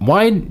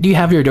 why do you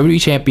have your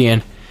WWE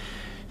champion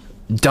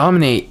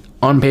dominate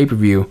on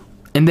pay-per-view,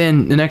 and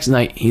then the next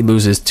night he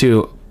loses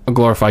to a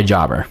glorified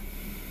jobber?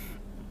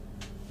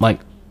 Like,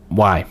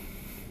 why?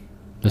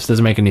 This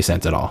doesn't make any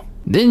sense at all.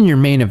 Then your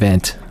main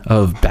event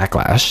of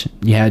Backlash,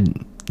 you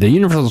had the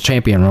Universal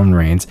Champion Roman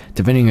Reigns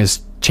defending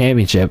his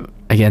championship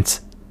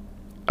against,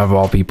 of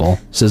all people,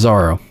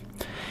 Cesaro.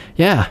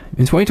 Yeah,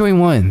 in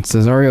 2021,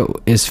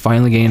 Cesaro is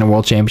finally getting a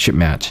World Championship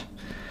match.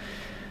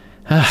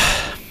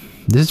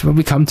 this is what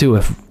we come to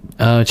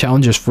with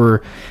challengers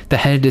for the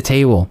head of the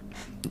table.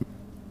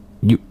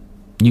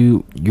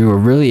 You're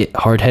really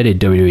hard-headed,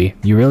 WWE.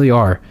 You really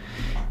are.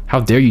 How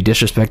dare you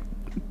disrespect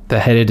the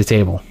head of the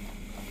table?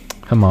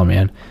 Come on,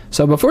 man.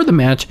 So before the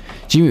match,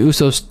 Jimmy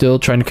Uso's still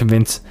trying to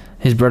convince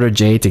his brother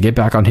Jay to get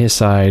back on his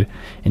side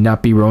and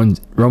not be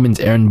Roman's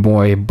errand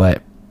boy,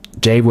 but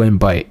Jay wouldn't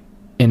bite.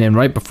 And then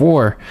right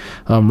before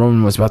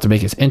Roman was about to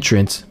make his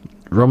entrance,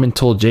 Roman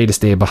told Jay to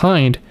stay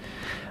behind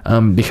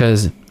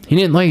because he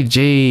didn't like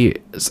Jay's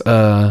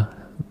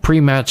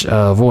pre-match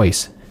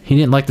voice. He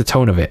didn't like the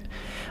tone of it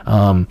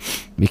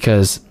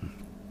because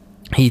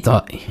he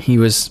thought he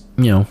was,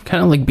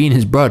 kind of like being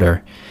his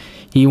brother.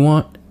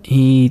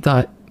 He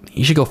thought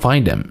he should go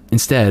find him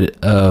instead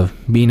of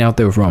being out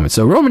there with Roman.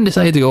 So Roman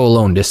decided to go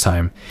alone this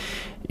time,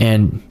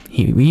 and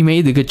he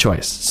made the good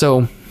choice.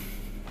 So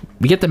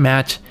we get the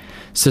match.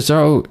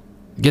 Cesaro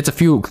gets a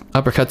few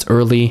uppercuts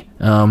early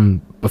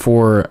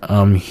before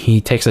he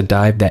takes a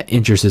dive that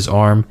injures his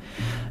arm,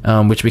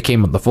 which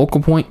became the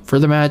focal point for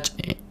the match.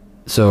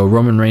 So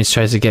Roman Reigns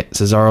tries to get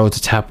Cesaro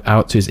to tap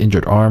out to his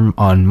injured arm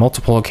on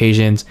multiple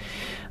occasions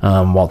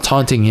while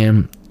taunting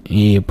him.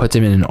 He puts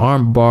him in an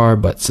arm bar,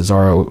 but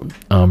Cesaro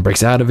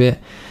breaks out of it.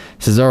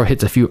 Cesaro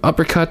hits a few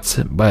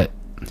uppercuts, but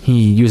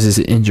he uses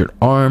his injured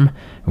arm,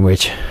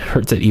 which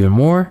hurts it even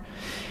more.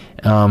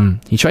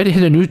 He tried to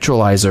hit a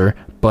neutralizer,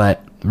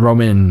 but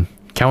Roman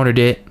countered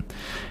it.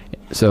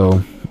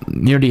 So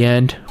near the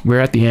end, we're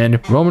at the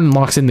end. Roman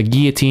locks in the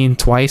guillotine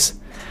twice.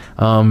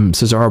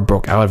 Cesaro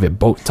broke out of it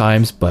both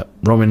times, but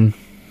Roman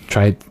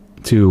tried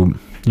to,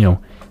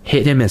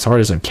 hit him as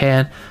hard as he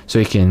can so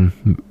he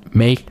can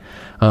make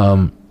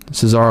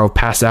Cesaro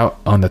pass out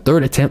on the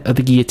third attempt of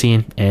the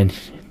guillotine, and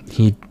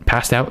he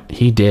passed out.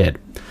 He did.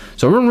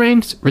 So Roman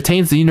Reigns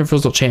retains the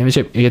Universal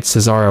Championship against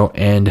Cesaro,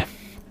 and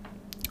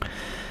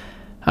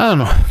I don't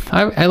know.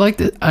 I liked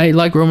it. I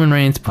like Roman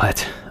Reigns,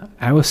 but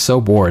I was so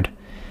bored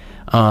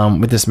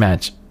with this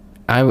match.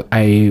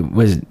 I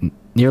was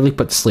nearly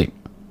put to sleep.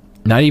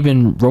 Not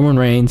even Roman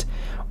Reigns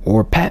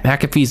or Pat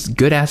McAfee's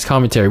good ass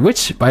commentary,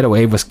 which by the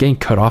way was getting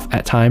cut off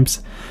at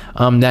times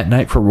that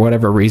night for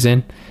whatever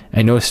reason.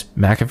 I noticed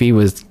McAfee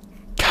was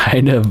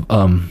kind of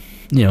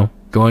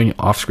going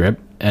off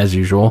script as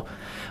usual,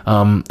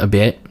 a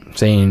bit,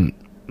 saying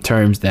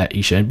terms that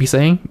he shouldn't be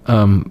saying,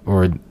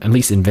 or at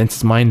least in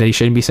Vince's mind that he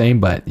shouldn't be saying.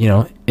 But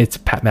it's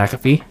Pat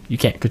McAfee. You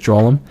can't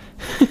control him.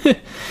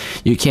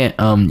 You can't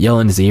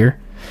yell in his ear.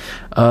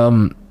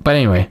 But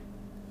anyway,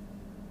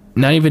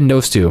 not even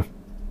those two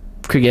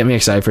could get me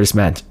excited for this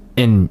match.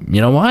 And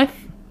you know why?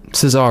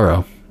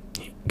 Cesaro,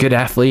 good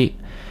athlete,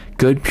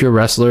 good pure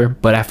wrestler,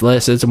 but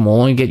athleticism will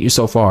only get you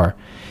so far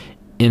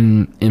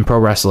in pro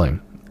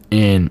wrestling,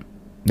 in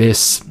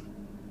this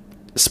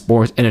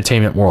sports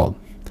entertainment world.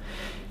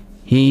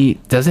 He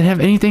doesn't have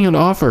anything to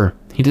offer.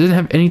 He doesn't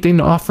have anything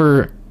to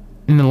offer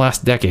in the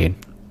last decade.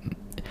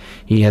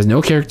 He has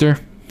no character.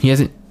 He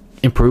hasn't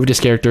improved his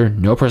character,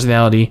 no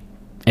personality,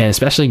 and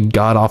especially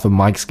god-awful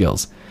mic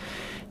skills.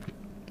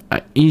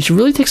 You should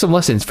really take some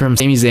lessons from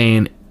Sami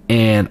Zayn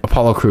and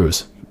Apollo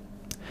Crews.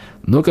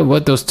 Look at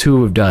what those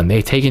two have done.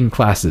 They've taken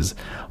classes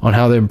on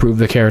how to improve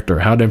their character,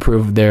 how to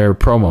improve their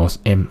promos,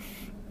 and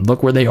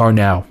look where they are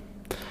now.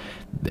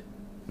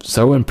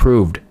 So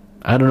improved.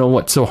 I don't know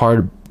what's so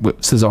hard with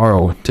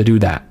Cesaro to do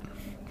that.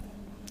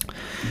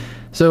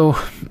 So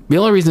the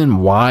only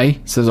reason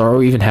why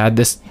Cesaro even had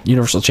this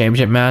Universal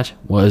Championship match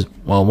was,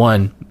 well,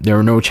 one, there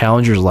were no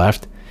challengers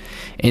left,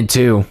 and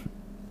two,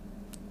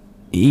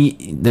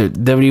 the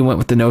WWE went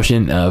with the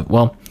notion of,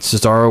 well,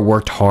 Cesaro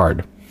worked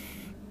hard.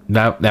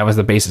 That was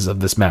the basis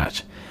of this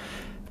match.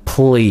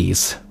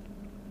 Please,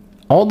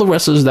 all the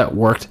wrestlers that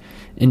worked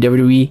in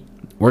WWE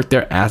worked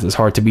their asses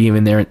hard to be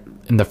even there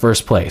in the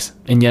first place,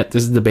 and yet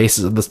this is the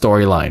basis of the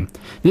storyline.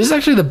 This is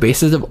actually the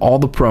basis of all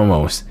the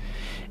promos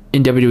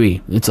in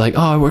WWE. It's like,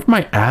 oh, I worked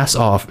my ass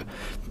off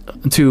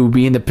to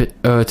be in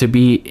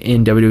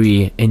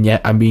WWE, and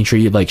yet I'm being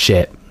treated like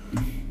shit.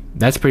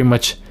 That's pretty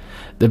much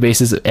the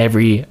basis of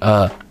every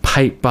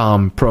pipe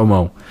bomb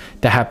promo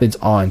that happens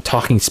on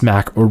Talking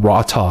Smack or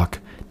Raw Talk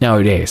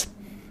nowadays.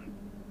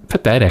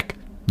 Pathetic.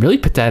 Really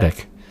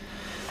pathetic.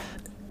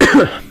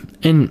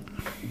 And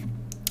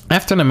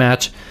after the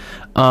match,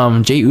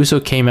 Jey Uso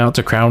came out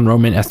to crown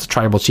Roman as the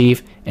tribal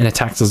chief and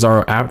attacked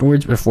Cesaro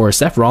afterwards before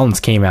Seth Rollins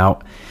came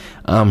out,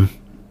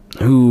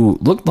 who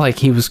looked like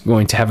he was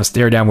going to have a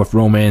stare down with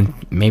Roman,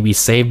 maybe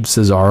save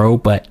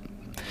Cesaro, but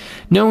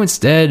no,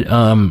 instead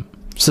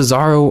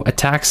Cesaro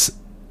attacks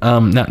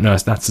it's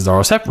not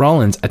Cesaro. Seth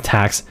Rollins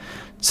attacks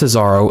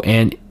Cesaro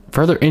and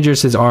further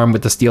injures his arm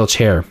with the steel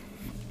chair.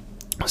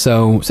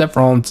 So Seth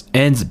Rollins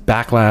ends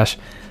Backlash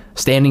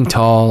standing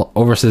tall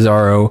over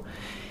Cesaro,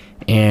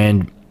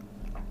 and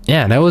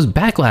yeah, that was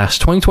Backlash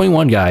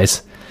 2021,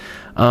 guys.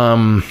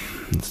 So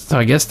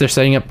I guess they're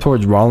setting up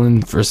towards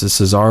Rollins versus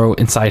Cesaro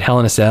inside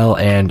Hell in a Cell,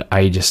 and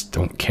I just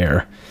don't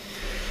care.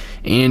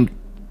 And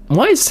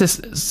why is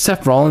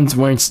Seth Rollins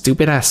wearing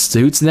stupid ass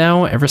suits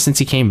now ever since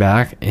he came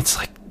back? It's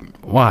like,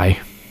 why?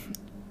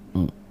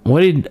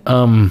 What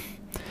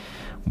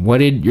what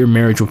did your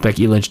marriage with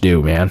Becky Lynch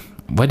do, man?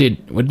 What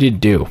did it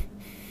do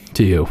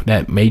to you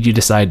that made you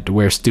decide to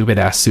wear stupid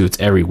ass suits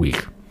every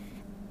week?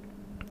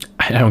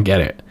 I don't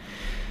get it.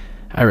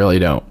 I really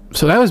don't.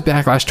 So that was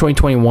Backlash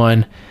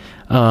 2021.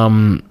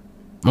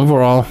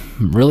 Overall,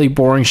 really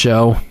boring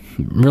show.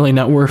 Really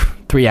not worth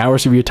 3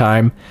 hours of your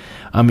time.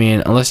 I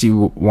mean, unless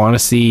you want to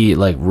see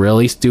like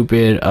really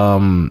stupid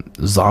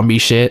zombie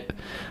shit.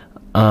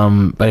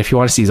 But if you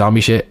want to see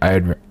zombie shit,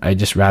 I'd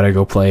just rather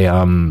go play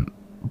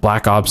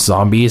Black Ops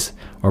Zombies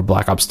or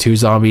Black Ops 2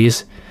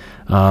 Zombies,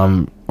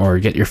 or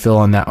get your fill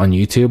on that on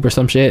YouTube or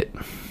some shit.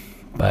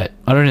 But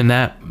other than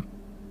that,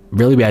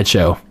 really bad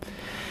show.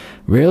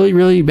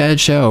 Really bad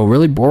show.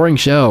 Really boring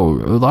show.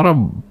 A lot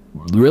of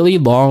really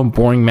long,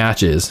 boring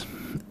matches,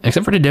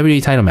 except for the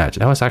WWE title match.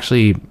 That was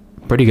actually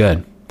pretty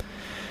good.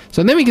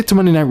 So then we get to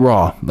Monday Night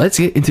Raw. Let's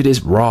get into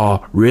this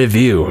Raw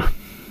review,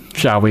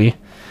 shall we?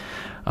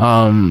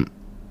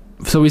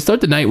 So we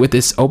start the night with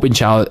this open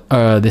challenge,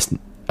 this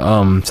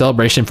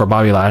celebration for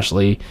Bobby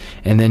Lashley,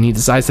 and then he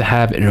decides to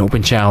have an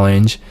open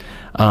challenge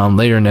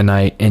later in the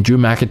night, and Drew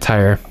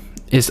McIntyre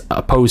is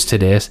opposed to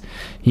this.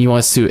 He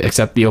wants to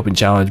accept the open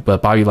challenge,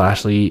 but Bobby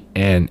Lashley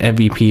and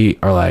MVP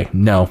are like,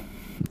 no,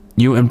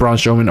 you and Braun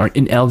Strowman are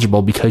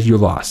ineligible because you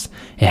lost.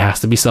 It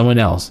has to be someone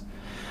else.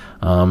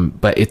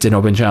 But it's an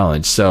open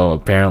challenge, so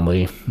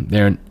apparently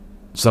they're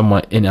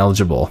somewhat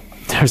ineligible.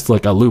 There's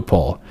like a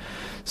loophole.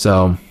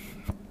 So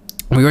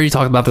we already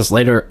talked about this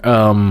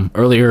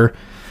earlier,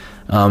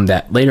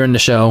 that later in the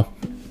show,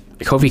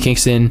 Kofi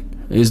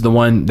Kingston is the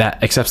one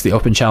that accepts the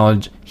open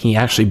challenge. He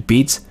actually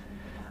beats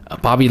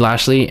Bobby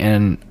Lashley,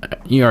 and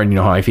you already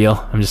know how I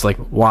feel. I'm just like,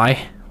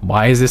 why?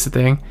 Why is this a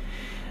thing?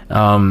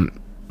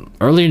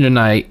 Earlier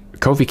tonight,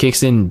 Kofi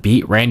Kingston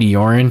beat Randy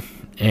Orton,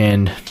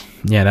 and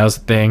yeah, that was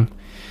the thing.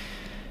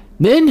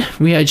 Then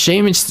we had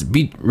Sheamus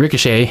beat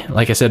Ricochet.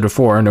 Like I said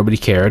before, nobody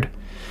cared.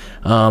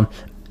 Then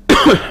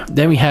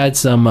we had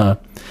some more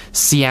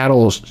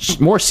Seattle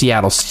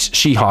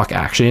She-Hulk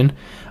action.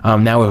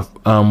 Now with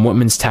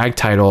women's tag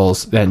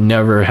titles that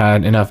never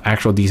had enough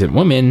actual decent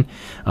women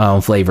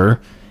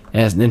flavor.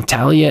 As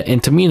Natalya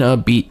and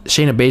Tamina beat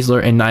Shayna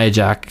Baszler and Nia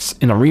Jax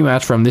in a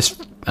rematch from this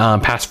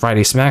past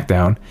Friday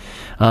SmackDown.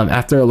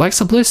 After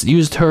Alexa Bliss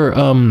used her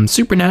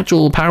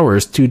supernatural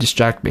powers to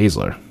distract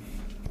Baszler.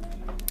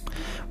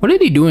 What are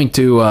they doing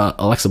to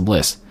Alexa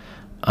Bliss?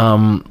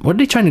 What are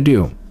they trying to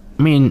do?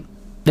 I mean,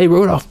 they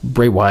wrote off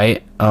Bray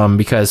Wyatt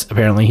because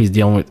apparently he's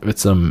dealing with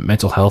some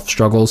mental health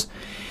struggles,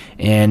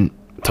 and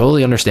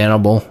totally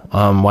understandable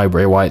why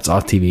Bray Wyatt's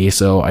off TV.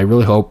 So I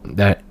really hope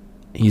that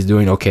he's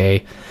doing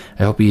okay.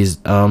 I hope he's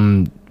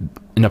in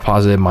a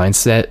positive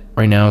mindset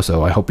right now.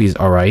 So I hope he's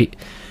all right.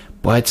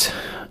 But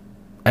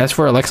as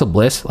for Alexa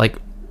Bliss, like,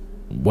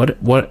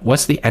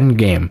 what's the end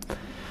game?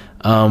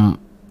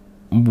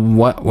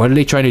 What are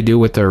they trying to do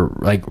with her,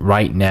 like,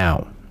 right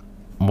now?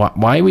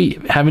 Why are we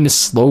having this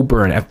slow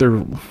burn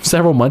after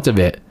several months of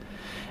it?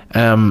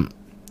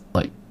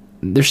 Like,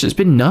 there's just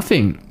been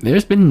nothing.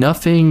 There's been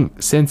nothing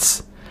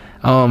since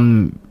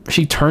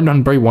she turned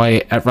on Bray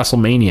Wyatt at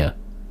WrestleMania.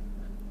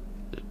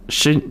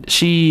 Shouldn't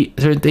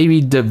they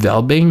be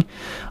developing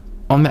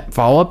on that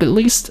follow-up at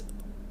least?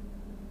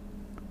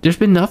 There's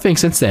been nothing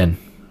since then.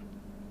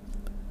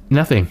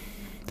 Nothing.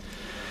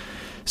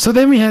 So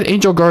then we had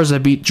Angel Garza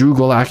beat Drew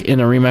Gulak in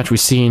a rematch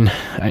we've seen,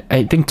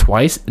 I think,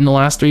 twice in the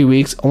last 3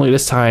 weeks. Only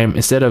this time,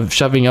 instead of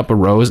shoving up a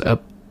rose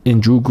up in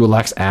Drew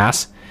Gulak's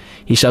ass,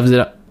 he shoves it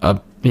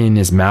up in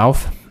his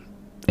mouth.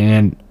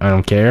 And I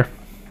don't care.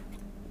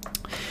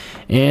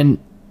 And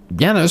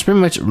yeah, that was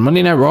pretty much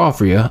Monday Night Raw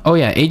for you. Oh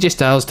yeah, AJ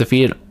Styles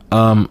defeated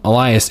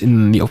Elias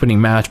in the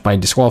opening match by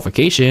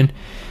disqualification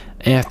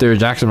after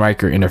Jackson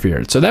Riker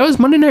interfered. So that was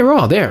Monday Night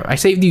Raw. There, I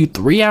saved you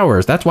 3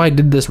 hours. That's why I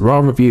did this Raw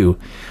review,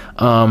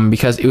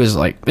 because it was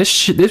like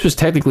this was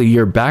technically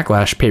your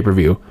Backlash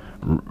pay-per-view,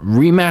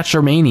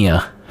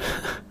 Rematchamania,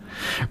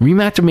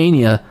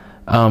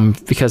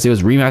 because it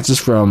was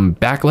rematches from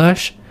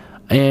Backlash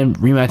and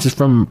rematches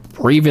from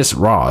previous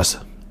Raws.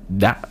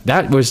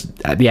 That was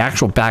the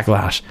actual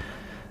Backlash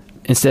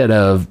instead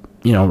of,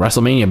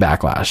 WrestleMania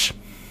Backlash.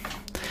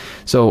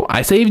 So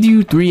I saved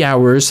you 3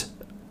 hours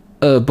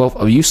of both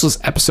a useless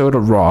episode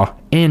of Raw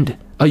and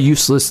a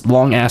useless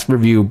long ass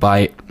review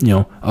by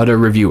other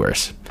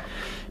reviewers,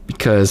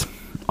 because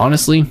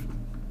honestly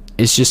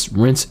it's just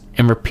rinse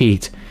and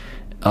repeat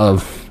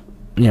of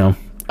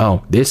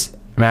this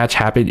match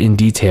happened in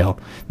detail,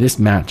 this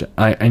match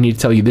I need to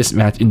tell you this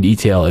match in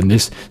detail, and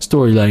this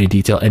storyline in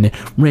detail, and then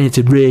rant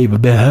and rave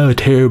about how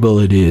terrible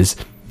it is.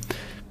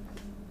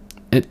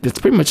 It's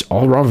pretty much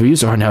all Raw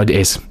reviews are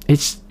nowadays.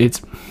 It's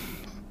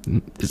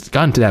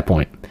gotten to that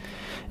point.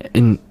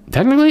 And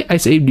technically, I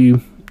saved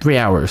you 3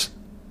 hours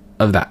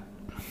of that.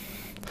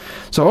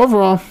 So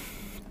overall,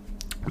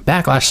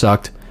 Backlash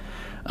sucked.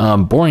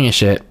 Boring as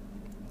shit.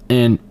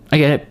 And I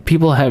get it.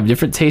 People have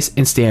different tastes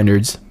and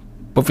standards.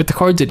 But with the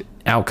cards at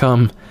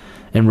Outcome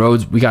and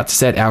Rhodes, we got to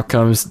set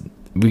outcomes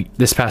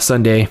this past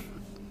Sunday.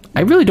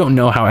 I really don't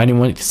know how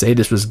anyone could say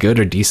this was good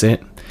or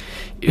decent.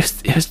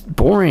 It was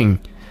boring.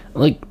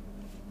 Like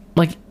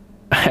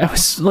I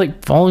was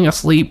like falling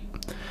asleep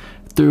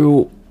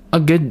through a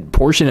good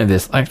portion of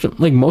this. Actually,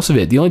 like most of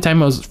it. The only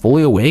time I was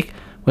fully awake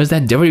was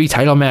that WWE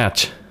title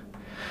match.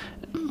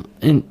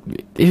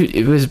 And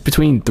it was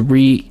between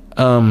 3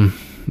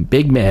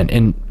 big men,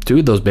 and 2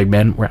 of those big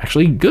men were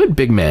actually good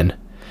big men,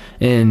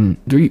 and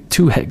 2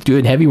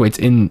 good heavyweights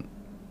in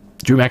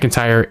Drew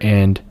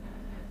McIntyre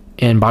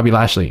and Bobby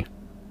Lashley.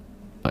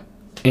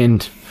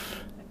 And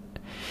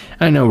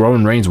I know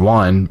Roman Reigns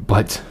won,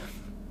 but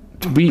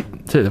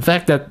the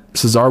fact that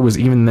Cesaro was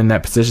even in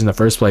that position in the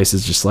first place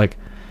is just like,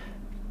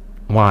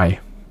 why?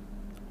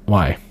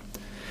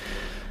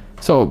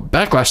 So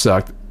Backlash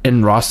sucked,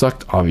 and Raw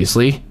sucked,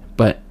 obviously,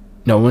 but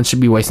no one should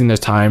be wasting their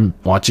time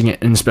watching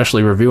it, and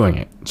especially reviewing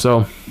it.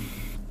 So,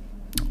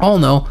 all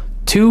in all,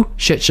 2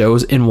 shit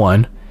shows in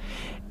one,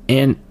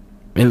 and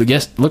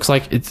it looks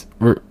like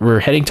we're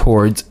heading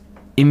towards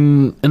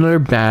another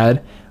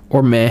bad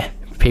or meh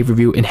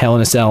pay-per-view in Hell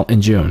in a Cell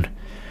in June,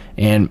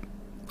 and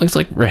looks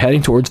like we're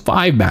heading towards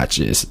 5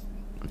 matches,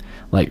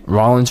 like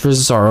Rollins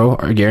versus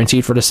Cesaro are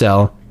guaranteed for the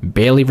Cell,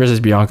 Bayley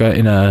versus Bianca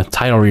in a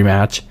title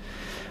rematch.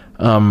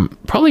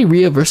 Probably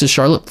Rhea versus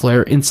Charlotte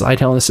Flair inside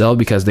Hell in a Cell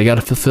because they got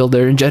to fulfill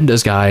their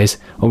agendas, guys.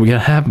 Or we gotta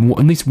have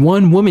at least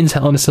one women's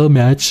Hell in a Cell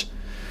match.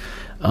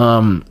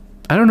 I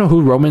don't know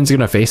who Roman's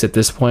gonna face at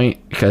this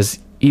point because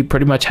he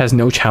pretty much has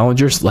no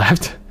challengers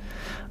left.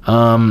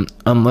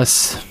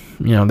 Unless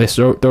they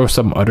throw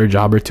some other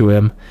jobber to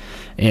him,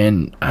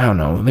 and I don't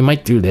know. They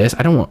might do this.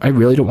 I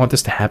really don't want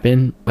this to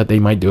happen, but they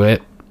might do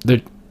it.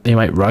 They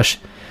might rush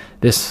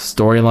this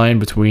storyline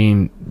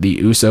between the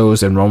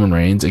Usos and Roman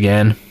Reigns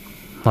again.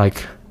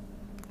 Like,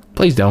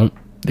 please don't.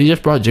 They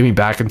just brought Jimmy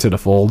back into the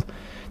fold.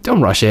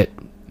 Don't rush it.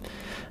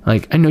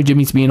 Like, I know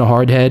Jimmy's being a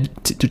hardhead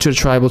to the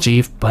tribal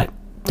chief, but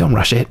don't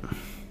rush it.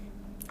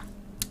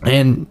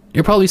 And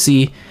you'll probably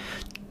see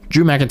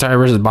Drew McIntyre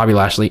versus Bobby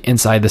Lashley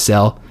inside the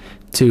Cell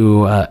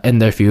to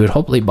end their feud.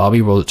 Hopefully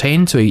Bobby will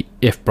retain, so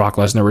if Brock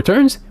Lesnar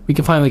returns, we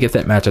can finally get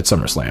that match at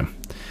SummerSlam.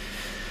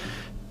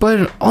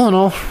 But all in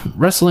all,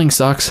 wrestling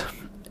sucks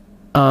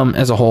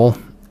as a whole,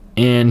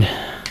 and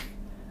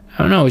I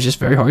don't know, it's just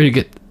very hard to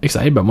get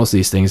excited about most of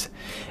these things,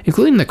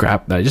 including the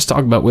crap that I just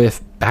talked about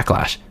with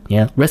Backlash.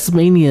 Yeah,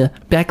 WrestleMania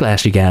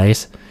Backlash, you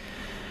guys.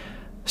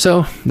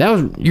 So that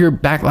was your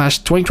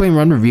Backlash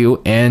 2021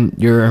 review and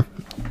your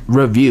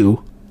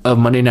review of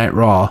Monday Night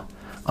Raw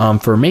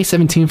for May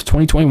 17th,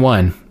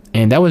 2021.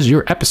 And that was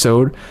your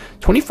episode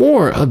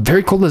 24 of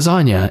Very Cold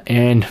Lasagna.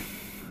 And,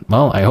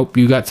 well, I hope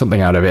you got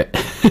something out of it.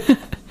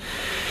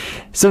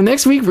 So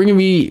next week, we're going to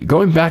be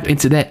going back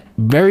into that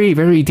very,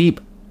 very deep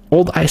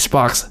old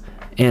icebox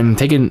and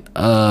taking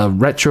a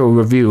retro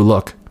review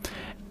look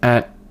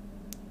at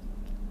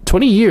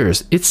 20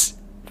 years. It's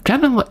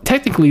kind of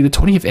technically the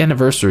 20th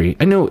anniversary.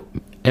 I know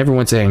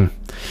everyone's saying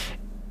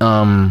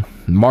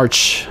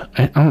March,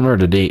 I don't remember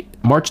the date,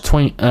 March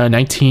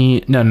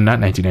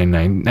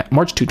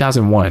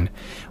 2001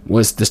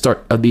 was the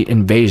start of the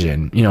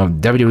invasion,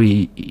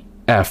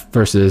 WWF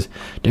versus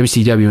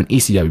WCW and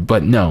ECW.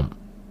 But no,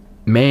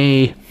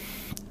 May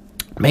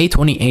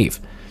 28th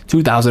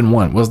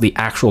 2001 was the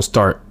actual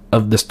start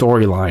of the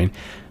storyline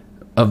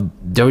of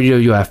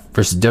WWF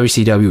versus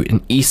WCW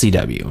and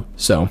ECW.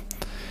 So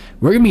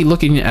we're gonna be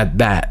looking at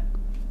that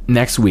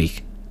next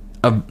week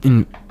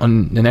on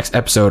the next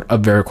episode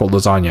of Very Cold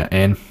Lasagna.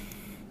 And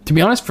to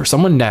be honest, for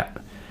someone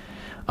that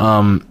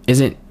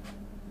hasn't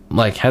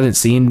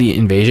seen the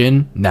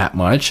invasion that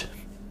much,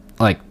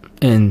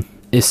 and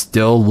is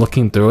still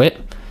looking through it,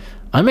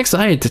 I'm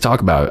excited to talk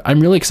about it. I'm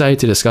really excited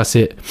to discuss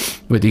it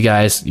with you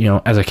guys,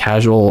 as a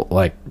casual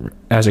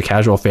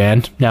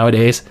fan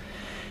nowadays.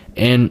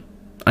 And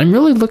I'm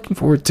really looking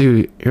forward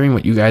to hearing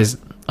what you guys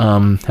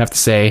have to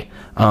say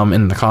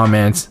in the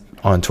comments,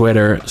 on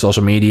Twitter,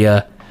 social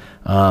media.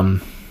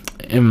 I'm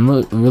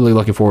really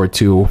looking forward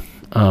to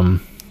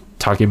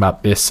talking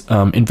about this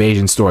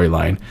invasion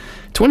storyline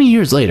 20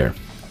 years later,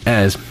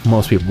 as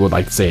most people would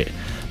like to say it.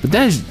 But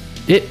that is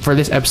it for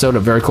this episode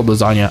of Very Cold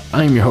Lasagna.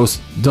 I am your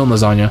host, Dylan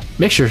Lasagna.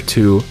 Make sure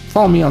to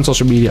follow me on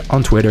social media,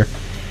 on Twitter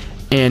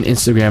and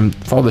Instagram.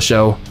 Follow the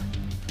show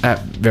at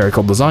Very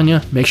Cold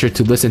Lasagna. Make sure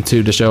to listen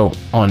to the show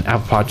on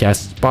Apple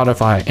Podcasts,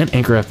 Spotify, and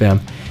Anchor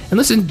FM. And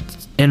listen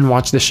and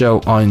watch the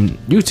show on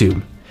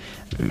YouTube.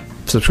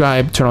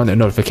 Subscribe, turn on the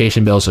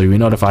notification bell so you'll be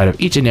notified of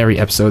each and every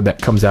episode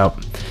that comes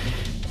out.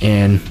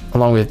 And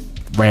along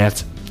with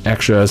rants,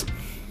 extras,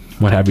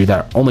 what have you,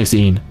 that are only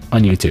seen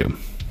on YouTube.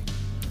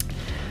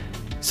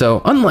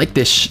 So, unlike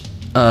this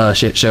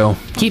shit show,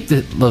 keep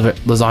the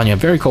lasagna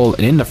very cold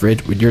and in the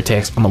fridge with your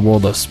takes on the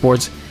world of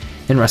sports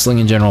and wrestling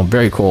in general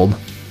very cold.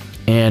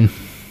 And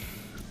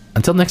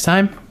until next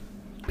time,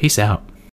 peace out.